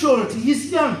immaturity.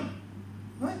 He's young.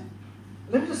 Right?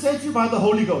 Let me just say to you by the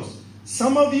Holy Ghost,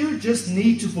 some of you just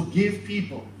need to forgive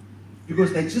people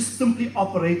because they're just simply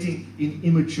operating in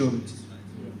immaturity.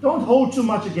 Don't hold too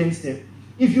much against them.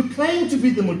 If you claim to be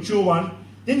the mature one,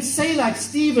 then say like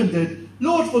Stephen did,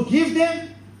 Lord, forgive them,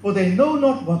 for they know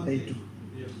not what they do.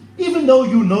 Even though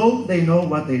you know they know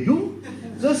what they do,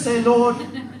 just say, Lord,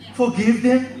 forgive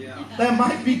them. They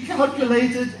might be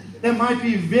calculated, they might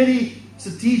be very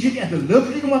strategic and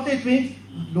deliberate in what they're doing.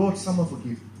 Lord, some will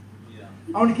forgive.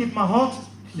 I want to keep my heart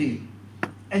clean.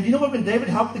 And you know what? When David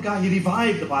helped the guy, he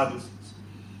revived, the Bible says.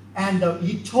 And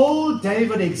he told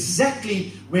David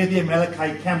exactly where the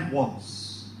Amalekite camp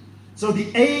was. So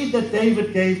the aid that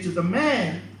David gave to the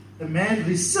man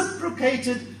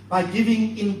reciprocated by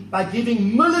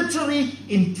giving military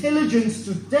intelligence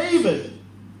to David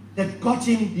that got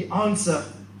him the answer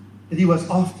that he was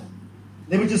after.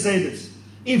 Let me just say this.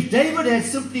 If David had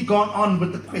simply gone on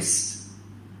with the quest,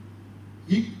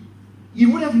 he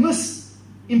would have missed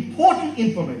important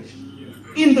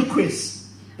information in the quest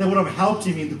that would have helped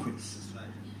him in the quest.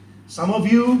 Some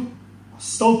of you are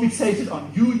so fixated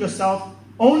on you yourself,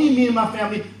 only me and my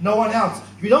family, no one else.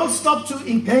 If you don't stop to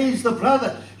engage the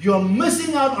brother, you are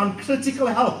missing out on critical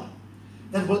help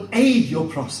that will aid your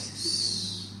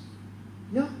process.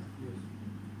 Yeah.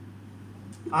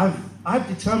 I've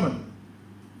determined.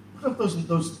 What are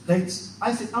those dates?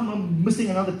 I said, I'm not missing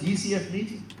another DCF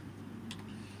meeting.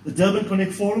 The Durban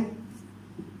Connect Forum.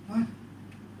 Right?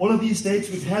 All of these dates,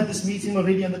 we've had this meeting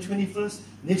already on the 21st,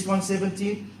 next one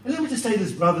 17th. And let me just say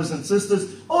this, brothers and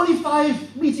sisters, only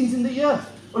 5 meetings in the year.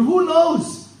 But who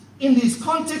knows, in these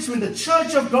contexts, when the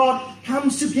church of God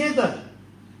comes together,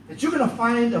 that you're going to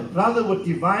find a brother with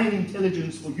divine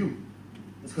intelligence for you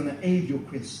that's going to aid your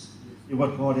quest in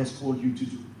what God has called you to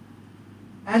do.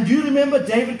 And do you remember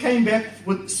David came back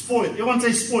with spoil? Everyone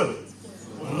say spoil.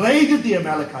 Raided the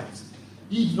Amalekites.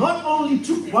 He not only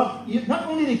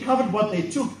recovered what they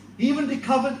took,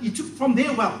 he took from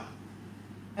their wealth.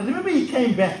 And remember he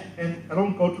came back, and I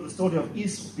don't go to the story of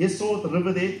Esau, the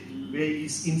river there, where he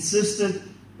insisted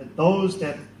that those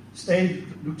that stayed,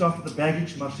 looked after the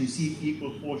baggage, must receive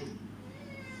equal portion.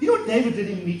 You know what David did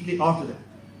immediately after that?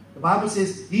 The Bible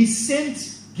says he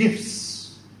sent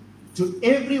gifts to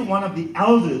every one of the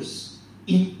elders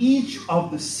in each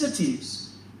of the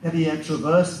cities that he had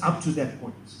traversed up to that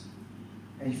point.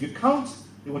 And if you count,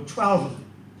 there were 12 of them.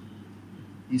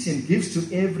 He sent gifts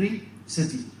to every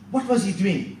city. What was he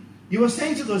doing? He was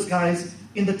saying to those guys,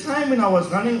 in the time when I was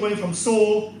running away from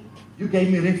Saul, you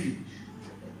gave me refuge.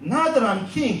 Now that I'm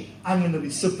king, I'm going to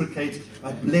reciprocate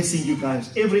by blessing you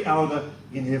guys, every elder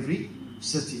in every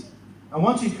city. I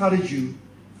want to encourage you.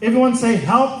 Everyone say,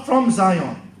 help from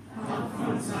Zion. Help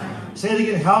from Zion. Say it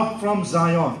again, help from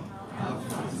Zion. Help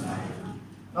from Zion.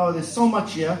 Now, there's so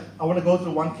much here. I want to go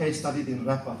through one case study, then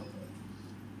wrap up.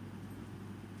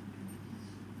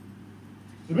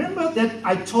 Remember that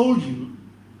I told you,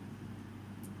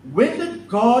 when did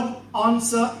God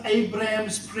answer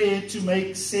Abraham's prayer to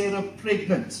make Sarah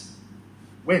pregnant?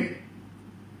 When?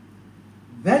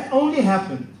 That only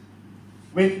happened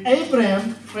when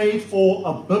Abraham prayed for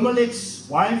Abimelech's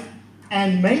wife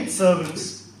and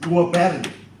maidservants who were barren.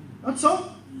 Not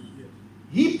so?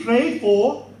 He prayed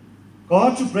for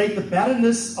God to break the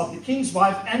barrenness of the king's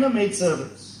wife and her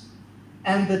maidservants.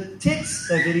 And the text,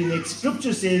 the very next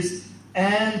scripture says,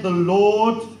 and the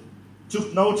Lord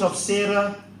took note of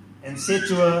Sarah and said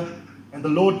to her, and the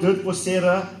Lord did for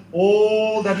Sarah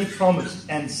all that he promised.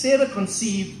 And Sarah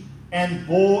conceived and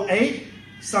bore a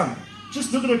son.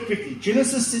 Just look at it quickly.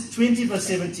 Genesis 20 verse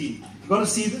 17. You've got to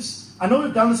see this. I know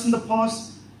we've done this in the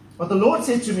past, but the Lord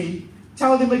said to me,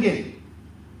 tell them again.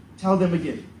 Tell them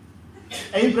again.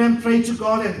 Abraham prayed to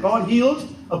God, and God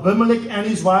healed Abimelech and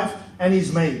his wife and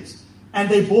his maids. And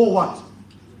they bore what?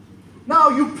 Now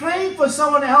you prayed for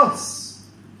someone else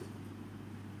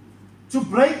to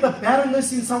break the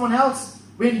barrenness in someone else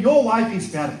when your wife is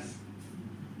barren.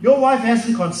 Your wife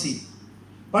hasn't conceived.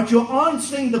 But you're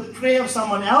answering the prayer of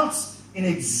someone else in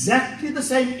exactly the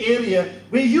same area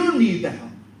where you need the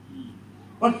help.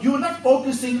 But you're not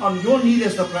focusing on your need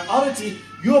as the priority.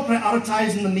 You're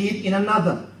prioritizing the need in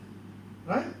another.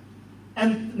 Right?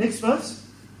 And next verse.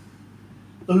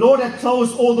 The Lord had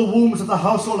closed all the wombs of the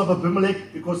household of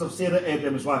Abimelech because of Sarah,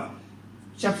 Abraham's wife.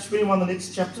 Chapter 21, the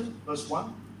next chapter, verse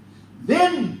 1.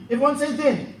 Then, everyone say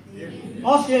then.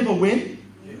 Ask your neighbor when.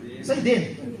 Say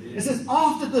then. It says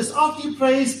after this, after he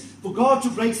prays for God to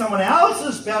break someone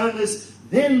else's barrenness,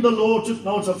 then the Lord took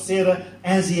note of Sarah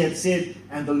as he had said,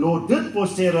 and the Lord did for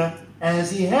Sarah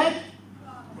as he had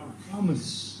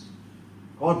promised.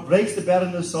 God breaks the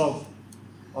barrenness of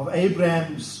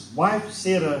Abraham's wife,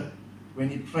 Sarah, when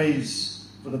he prays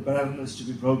for the barrenness to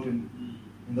be broken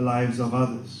in the lives of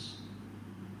others.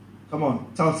 Come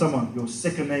on, tell someone, your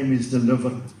second name is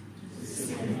Deliverer.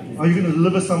 Are you going to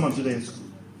deliver someone today at school?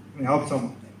 Can you help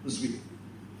someone this week?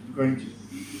 You're going to.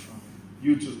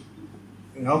 You too.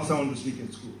 Can you help someone this week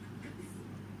at school?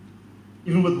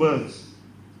 Even with words.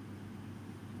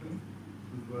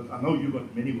 With words. I know you've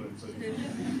got many words, so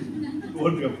it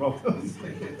won't be a problem.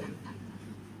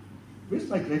 Where's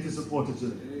my greatest supporter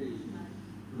today?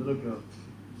 The little girl.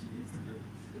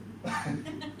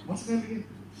 What's her name again?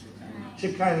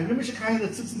 Shekinah. Remember Shekinah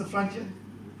that sits in the front here?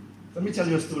 Let me tell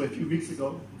you a story. A few weeks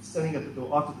ago, standing at the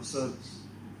door after the service.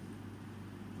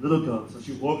 Little girl. So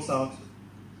she walks out.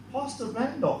 Pastor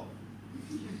Randolph,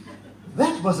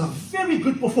 that was a very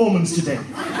good performance today.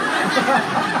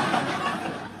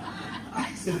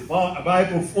 I said, am I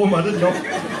a performer? I didn't know.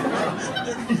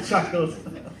 He chuckles.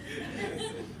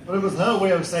 But it was her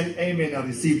way of saying, amen, I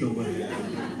received the word.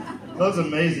 That was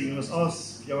amazing. You must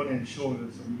ask Fiona and Sean.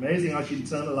 It's amazing how she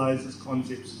internalizes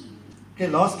concepts. Okay,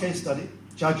 last case study.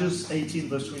 Judges 18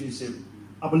 verse 27.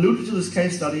 I've alluded to this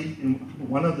case study in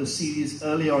one of the series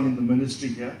early on in the ministry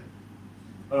here,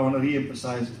 but I want to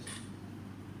re-emphasize it.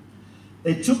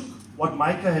 They took what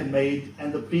Micah had made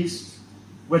and the priests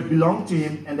who had belonged to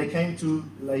him, and they came to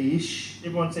Laish.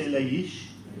 Everyone say Laish.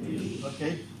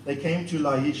 Okay, they came to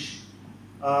Laish.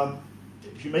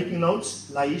 If you're making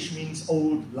notes, Laish means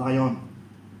old lion.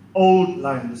 Old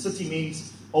lion. The city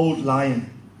means old lion.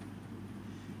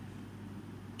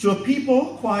 To a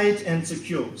people quiet and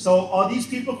secure. So are these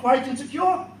people quiet and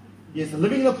secure? Yes, they're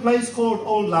living in a place called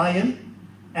Old Lion,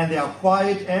 and they are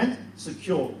quiet and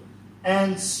secure.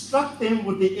 And struck them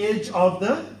with the edge of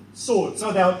the sword.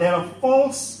 So they're a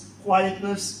false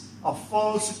quietness, a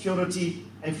false security,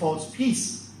 a false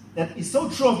peace. That is so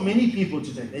true of many people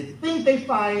today. They think they're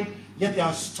fine, yet they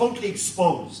are totally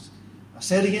exposed. I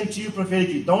say it again to you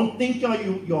prophetically. Don't think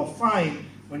you're fine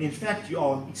when in fact you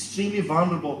are extremely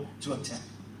vulnerable to attack.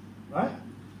 Right?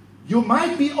 You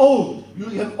might be old.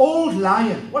 You're an old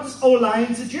lion. What does old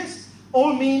lion suggest?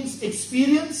 Old means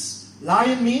experience.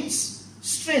 Lion means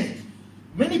strength.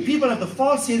 Many people have the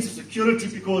false sense of security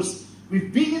because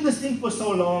we've been in this thing for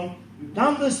so long. We've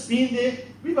done this, been there.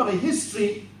 We've got a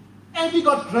history. And we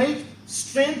got great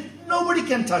strength. Nobody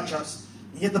can touch us.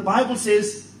 And yet the Bible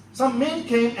says some men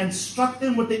came and struck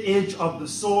them with the edge of the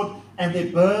sword, and they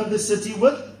burned the city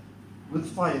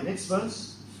with fire. Next verse.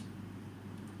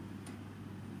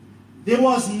 There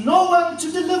was no one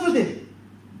to deliver them.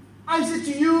 I said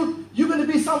to you, you're going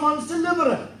to be someone's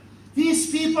deliverer.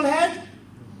 These people had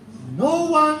no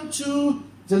one to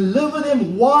deliver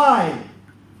them. Why?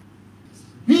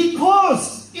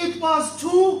 Because it was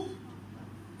too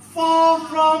far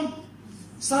from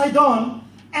Sidon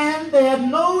and they had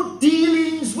no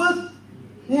dealings with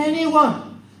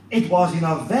anyone. It was in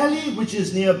a valley which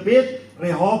is near Beth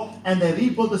Rehob, and they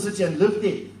rebuilt the city and lived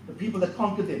there, the people that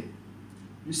conquered them.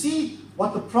 You see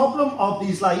what the problem of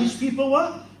these Laish people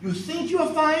were? You think you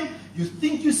are fine, you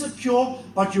think you're secure,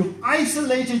 but you've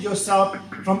isolated yourself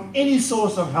from any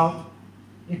source of help.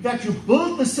 In fact, you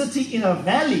built the city in a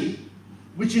valley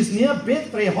which is near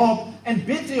Beth Rehob, and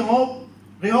Beth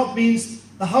Rehob means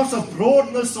the house of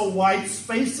broadness or wide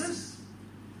spaces.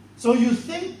 So you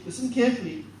think, listen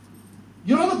carefully,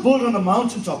 you're not a builder on a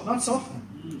mountaintop, not software.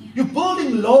 You're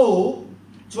building low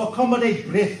to accommodate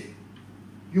breadth.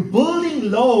 You're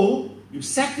building low, you're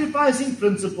sacrificing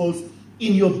principles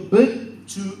in your bid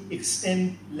to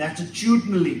extend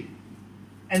latitudinally.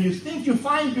 And you think you're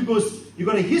fine because you've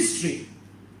got a history.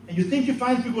 And you think you're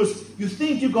fine because you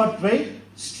think you've got great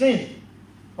strength.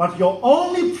 But your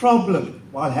only problem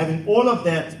while having all of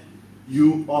that,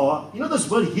 you are, this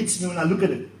word hits me when I look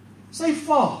at it. Say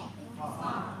far.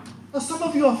 Now some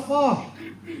of you are far.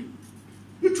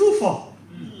 You're too far.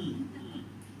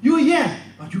 You're here,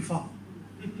 but you're far.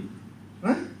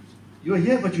 Right? You're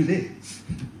here, but you're there.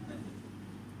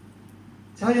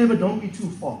 Tell your neighbor, don't be too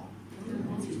far.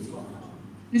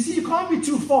 You see, you can't be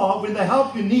too far when the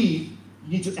help you need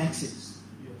to access.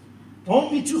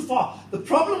 Don't be too far. The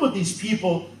problem with these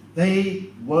people, they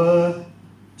were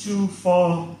too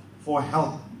far for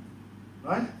help.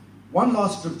 Right? One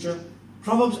last scripture,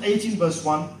 Proverbs 18 verse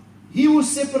 1. He who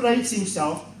separates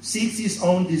himself seeks his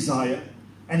own desire,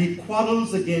 and he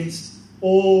quarrels against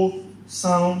all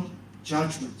sound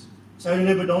judgment. So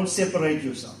remember, don't separate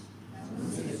yourself.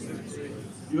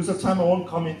 Use of time, I won't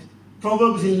comment.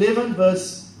 Proverbs 11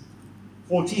 verse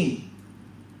 14.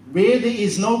 Where there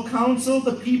is no counsel,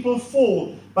 the people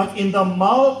fall, but in the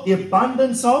mouth, the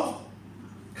abundance of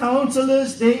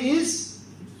counselors, there is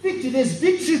victory. There's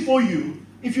victory for you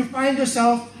if you find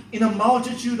yourself in a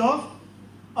multitude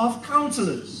of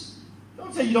counselors.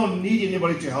 Don't say you don't need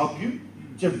anybody to help you,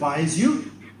 to advise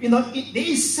you. There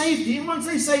is safety. Everyone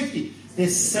say safety.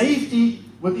 There's safety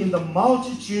within the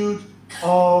multitude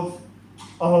of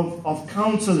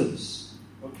counselors.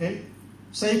 Okay?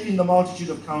 Safety in the multitude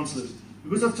of counselors.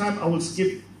 Because of time, I will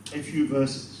skip a few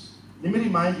verses. Let me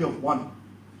remind you of one.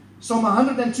 Psalm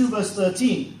 102 verse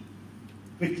 13.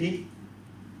 Quickly.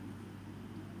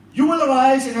 You will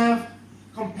arise and have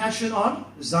compassion on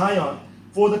Zion,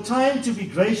 for the time to be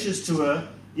gracious to her,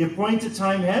 the appointed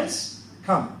time has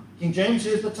come. King James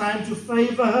says the time to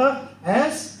favor her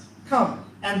has come.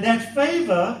 And that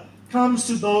favor comes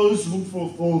to those who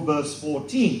fulfill verse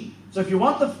 14. So if you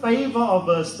want the favor of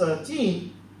verse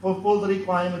 13, fulfill the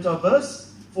requirement of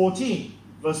verse 14.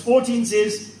 Verse 14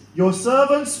 says, your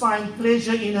servants find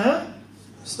pleasure in her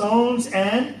stones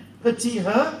and pity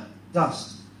her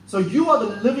dust. So you are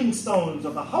the living stones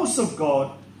of the house of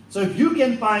God. So if you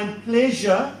can find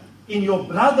pleasure in your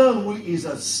brother who is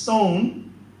a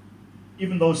stone,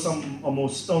 even though some are more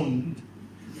stoned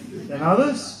than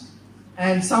others,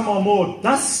 and some are more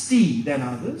dusty than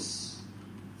others,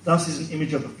 dust is an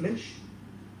image of the flesh,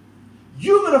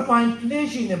 you're going to find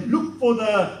pleasure in them. Look for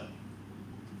the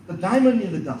diamond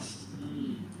in the dust.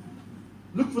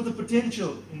 Look for the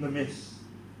potential in the mess.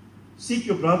 Seek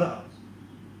your brother out.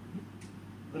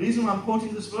 The reason why I'm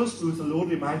quoting this verse is the Lord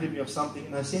reminded me of something,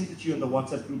 and I sent it to you in the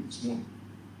WhatsApp group this morning.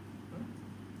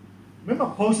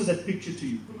 Remember, I posted that picture to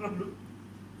you. Look.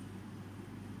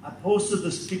 I posted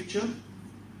this picture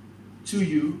to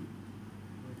you,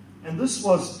 and this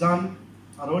was done,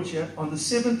 I wrote here, on the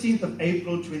 17th of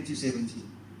April 2017.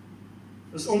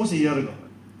 This is almost a year ago.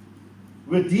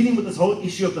 We're dealing with this whole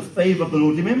issue of the favor of the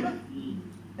Lord, remember?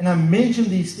 And I mentioned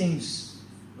these things.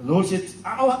 The Lord said,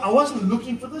 I wasn't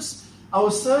looking for this. I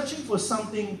was searching for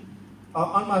something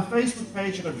on my Facebook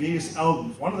page. I got various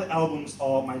albums. One of the albums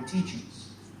are my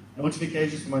teachings,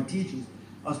 notifications for my teachings.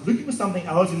 I was looking for something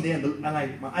else in there,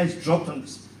 and my eyes dropped on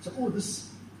this. So,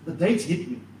 the dates hit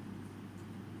me.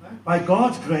 Right? By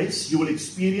God's grace, you will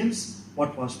experience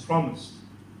what was promised.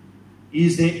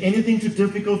 Is there anything too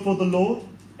difficult for the Lord?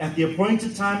 At the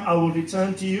appointed time, I will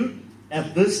return to you.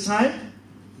 At this time,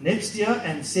 next year,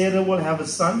 and Sarah will have a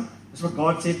son. That's what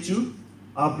God said to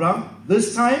Abraham.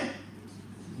 This time,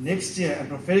 next year, and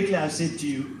prophetically I said to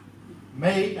you,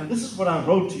 May, and this is what I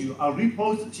wrote to you. I'll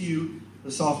repost it to you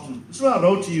this afternoon. This is what I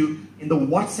wrote to you in the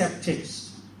WhatsApp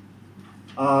text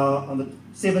on the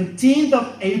 17th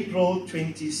of April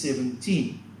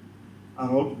 2017. I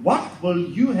wrote, what will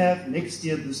you have next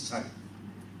year this time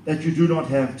that you do not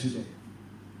have today?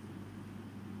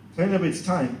 Tell me it's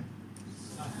time.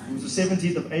 It was the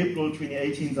 17th of April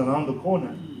 2018, around the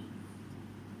corner.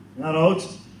 And I wrote,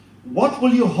 What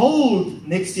will you hold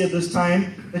next year this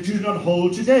time that you do not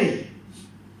hold today?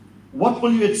 What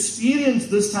will you experience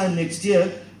this time next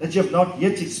year that you have not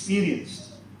yet experienced?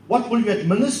 What will you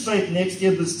administrate next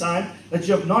year this time that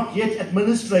you have not yet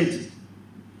administrated?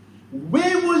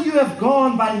 Where will you have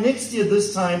gone by next year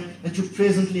this time that you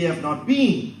presently have not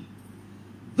been?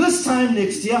 This time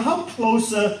next year, how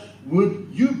closer would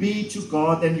you be to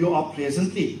God than you are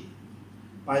presently?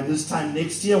 By this time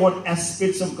next year, what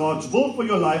aspects of God's will for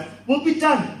your life will be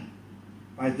done?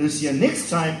 By this year next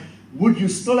time, would you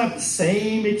still have the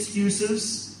same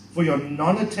excuses for your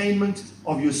non-attainment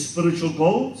of your spiritual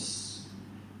goals?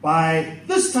 By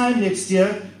this time next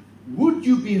year, would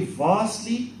you be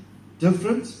vastly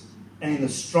different and in the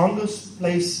strongest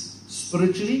place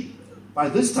spiritually? By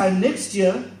this time next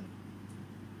year,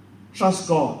 trust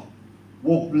God.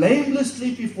 Walk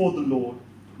blamelessly before the Lord.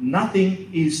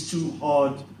 Nothing is too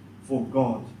hard for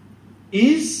God.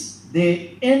 Is there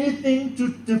anything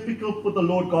too difficult for the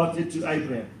Lord God said to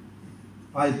Abraham?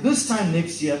 By this time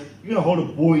next year, you're going to hold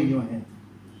a bow in your hand.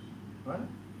 Right?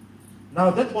 Now,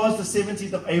 that was the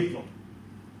 17th of April.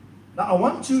 Now, I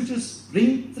want to just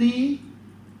bring 3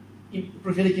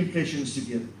 prophetic impressions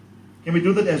together. Can we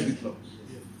do that as we close?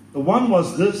 The one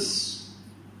was this.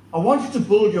 I want you to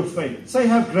build your faith. Say,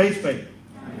 have great faith.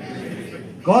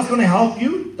 Amen. God's going to help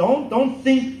you. Don't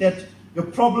think that your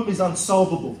problem is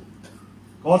unsolvable.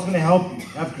 God's going to help you.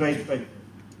 Have great faith.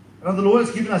 And the Lord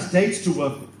has given us dates to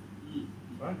work with.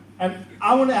 Right? And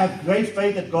I want to have great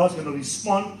faith that God's going to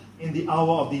respond in the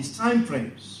hour of these time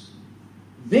frames.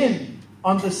 Then,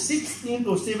 on the 16th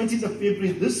or 17th of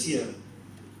February this year,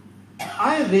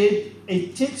 I read a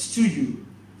text to you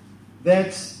that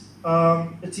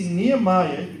it's in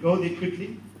Nehemiah. You go there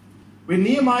quickly. When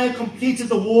Nehemiah completed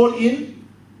the wall in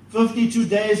 52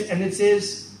 days, and it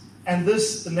says, and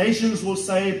this the nations will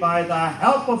say, by the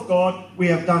help of God, we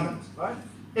have done it. Right?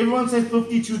 Everyone say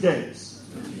 52 days.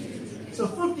 So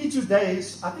 52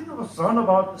 days, I think it was around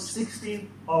about the 16th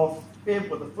of February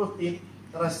or the 15th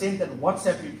that I sent that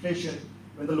WhatsApp impression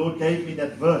when the Lord gave me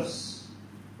that verse.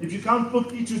 If you count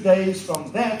 52 days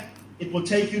from that, it will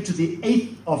take you to the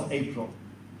 8th of April.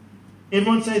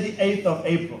 Everyone say the 8th of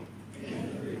April.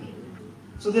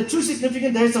 So there are 2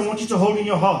 significant days I want you to hold in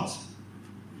your heart.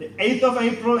 The 8th of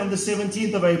April and the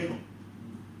 17th of April.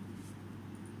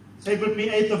 Say with me,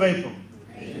 8th of April.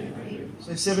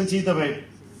 Say 17th of April.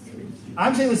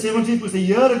 I'm saying the 17th because a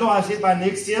year ago I said by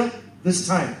next year, this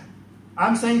time.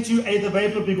 I'm saying to you 8th of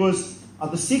April because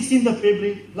on the 16th of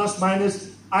February, plus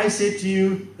minus, I said to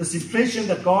you this impression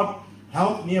that God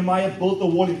helped Nehemiah build the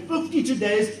wall in 52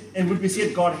 days, and when we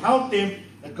said God helped them,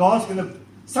 that God's going to,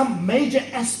 some major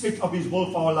aspect of His will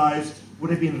for our lives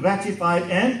would have been ratified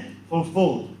and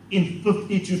fulfilled in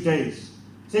 52 days.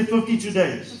 Say 52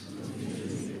 days.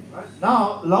 Right?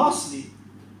 Now, lastly,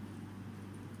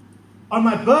 on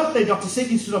my birthday, Dr.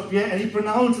 Seki stood up here and he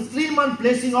pronounced a 3-month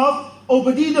blessing of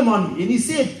Obed-Edom on me. And he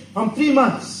said, from 3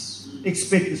 months,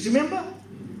 expect this. Remember?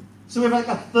 So we have like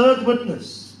a third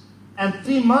witness. And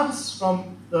 3 months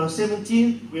from the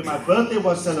 17th, where my birthday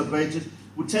was celebrated,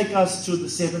 would take us to the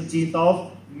 17th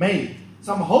of May.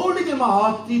 So I'm holding in my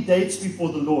heart 3 dates before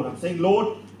the Lord. I'm saying,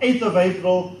 Lord, 8th of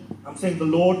April. I'm saying, the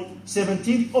Lord,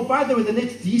 17th. Oh, by the way, the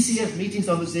next DCF meeting's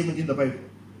on the 17th of April.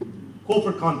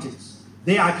 Corporate context.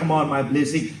 There I command my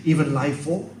blessing, even life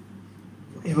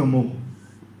forevermore.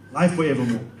 Life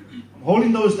forevermore. I'm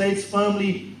holding those dates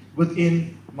firmly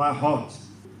within my heart.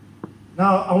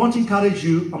 Now, I want to encourage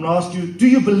you. I'm going to ask you, do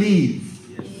you believe?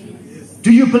 Yes.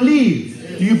 Do you believe?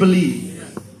 Yes. Do you believe?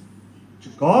 Yes.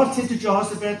 God said to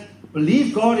Jehoshaphat,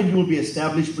 believe God and you will be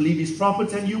established. Believe His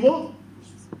prophets and you will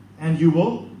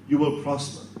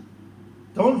prosper.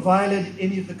 Don't violate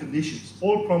any of the conditions.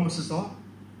 All promises are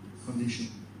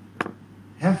conditional.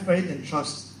 Have faith and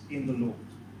trust in the Lord.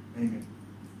 Amen.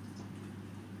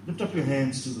 Lift up your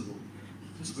hands to the Lord.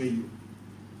 Just where you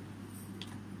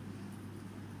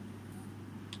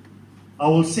are. I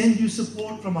will send you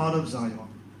support from out of Zion.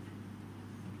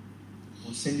 I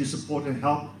will send you support and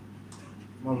help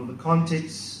from out of the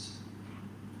context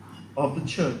of the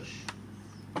church.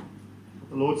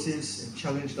 The Lord says and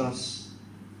challenged us,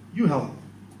 you help,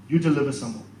 you deliver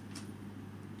someone.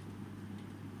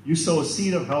 You sow a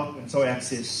seed of help and so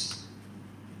access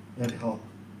that help.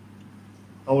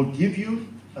 I will give you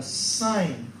a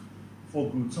sign for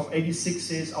good. Psalm 86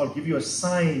 says, I'll give you a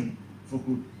sign for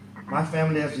good. My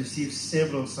family has received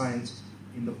several signs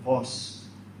in the past.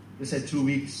 They said 2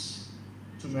 weeks,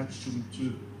 too much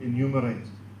to enumerate.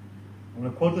 I'm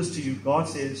going to quote this to you. God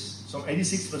says, Psalm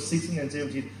 86 verse 16 and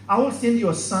 17, I will send you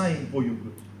a sign for your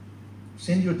good.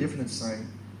 Send you a definite sign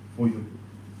for your good.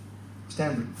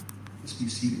 Stand with me. Let's be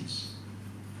serious.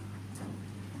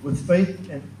 With faith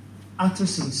and utter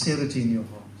sincerity in your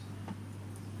heart,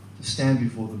 to stand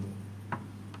before the Lord.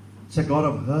 Say, God,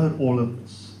 I've heard all of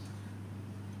this.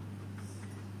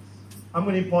 I'm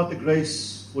going to impart the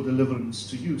grace for deliverance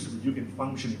to you so that you can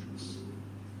function in this.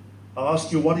 I'll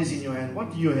ask you, what is in your hand?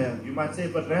 What do you have? You might say,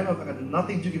 but Randolph, I got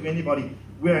nothing to give anybody.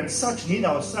 We're in such need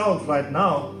ourselves right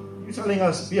now. You're telling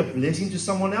us be a blessing to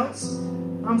someone else?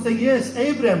 I'm saying, yes,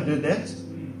 Abraham did that.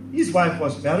 His wife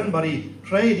was barren, but he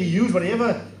prayed, he used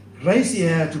whatever grace he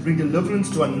had to bring deliverance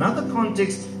to another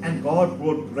context, and God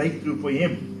brought breakthrough for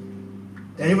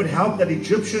him. David helped that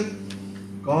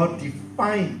Egyptian. God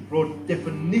defined, brought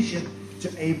definition to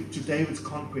David's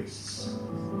conquests.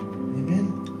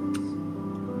 Amen.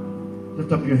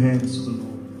 Lift up your hands to the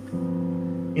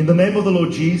Lord. In the name of the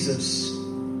Lord Jesus,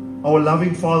 our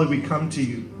loving Father, we come to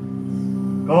you.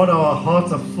 God, our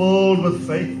hearts are filled with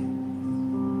faith.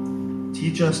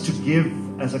 Teach us to give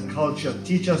as a culture.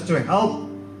 Teach us to help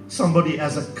somebody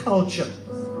as a culture.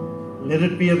 Let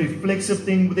it be a reflexive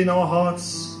thing within our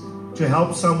hearts to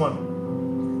help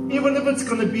someone. Even if it's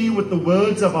going to be with the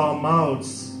words of our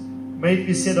mouths, may it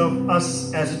be said of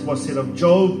us as it was said of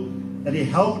Job, that he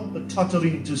helped the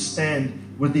tottering to stand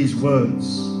with these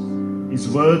words. His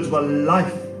words were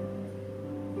life.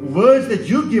 The words that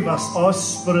you give us are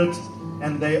spirit,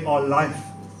 and they are life.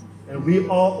 And we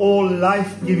are all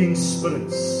life-giving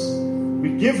spirits. We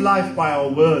give life by our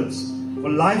words. For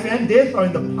life and death are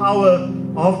in the power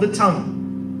of the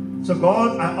tongue. So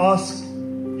God, I ask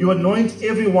you anoint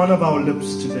every one of our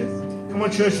lips today. Come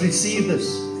on, church, receive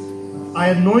this. I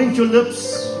anoint your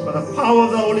lips by the power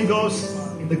of the Holy Ghost,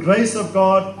 in the grace of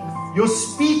God. Your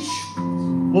speech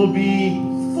will be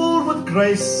full with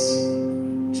grace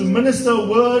to minister a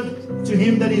word to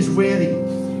him that is weary.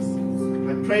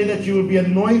 I pray that you will be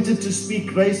anointed to speak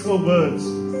graceful words,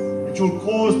 that you will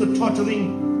cause the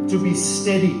tottering to be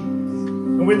steady.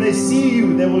 And when they see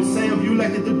you, they will say of you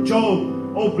like they did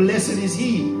Job, oh, blessed is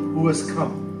he who has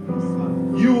come.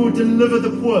 You will deliver the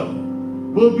poor,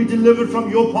 will be delivered from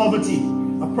your poverty.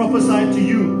 I prophesy to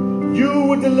you, you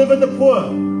will deliver the poor.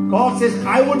 God says,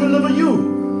 I will deliver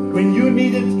you when you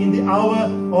need it in the hour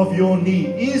of your need.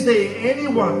 Is there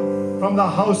anyone from the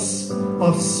house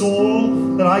of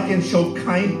Saul that I can show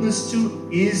kindness to?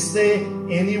 Is there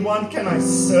anyone? Can I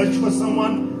search for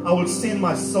someone? I will send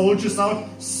my soldiers out,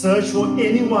 search for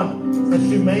anyone that's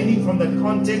remaining from that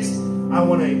context. I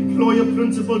want to employ a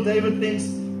principle, David thinks.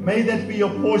 May that be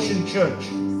your portion, church.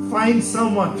 Find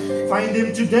someone. Find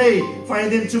them today.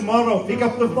 Find them tomorrow. Pick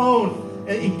up the phone.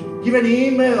 Give an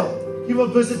email. Give a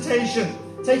visitation.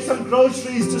 Take some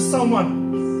groceries to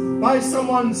someone. Buy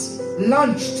someone's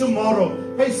lunch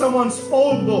tomorrow. Pay someone's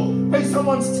phone bill. Pay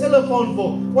someone's telephone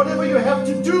bill. Whatever you have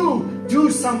to do, do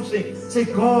something. Say,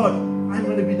 God, I'm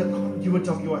going to be the conduit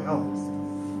of your help.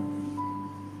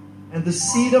 And the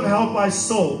seed of help I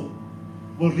sow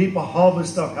will reap a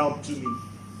harvest of help to me.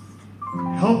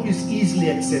 Help is easily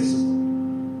accessible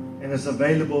and is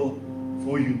available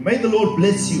for you. May the Lord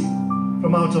bless you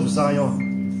from out of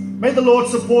Zion. May the Lord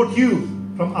support you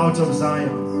from out of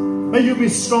Zion. May you be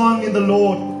strong in the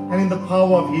Lord and in the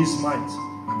power of his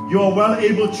might. You are well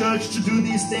able, church, to do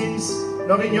these things,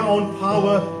 not in your own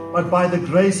power, but by the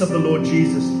grace of the Lord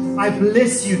Jesus. I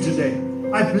bless you today.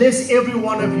 I bless every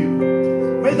one of you.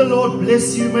 May the Lord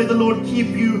bless you. May the Lord keep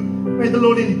you. May the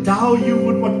Lord endow you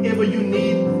with whatever you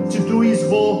need to do his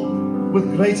will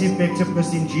with great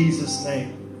effectiveness in Jesus'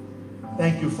 name.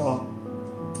 Thank you, Father.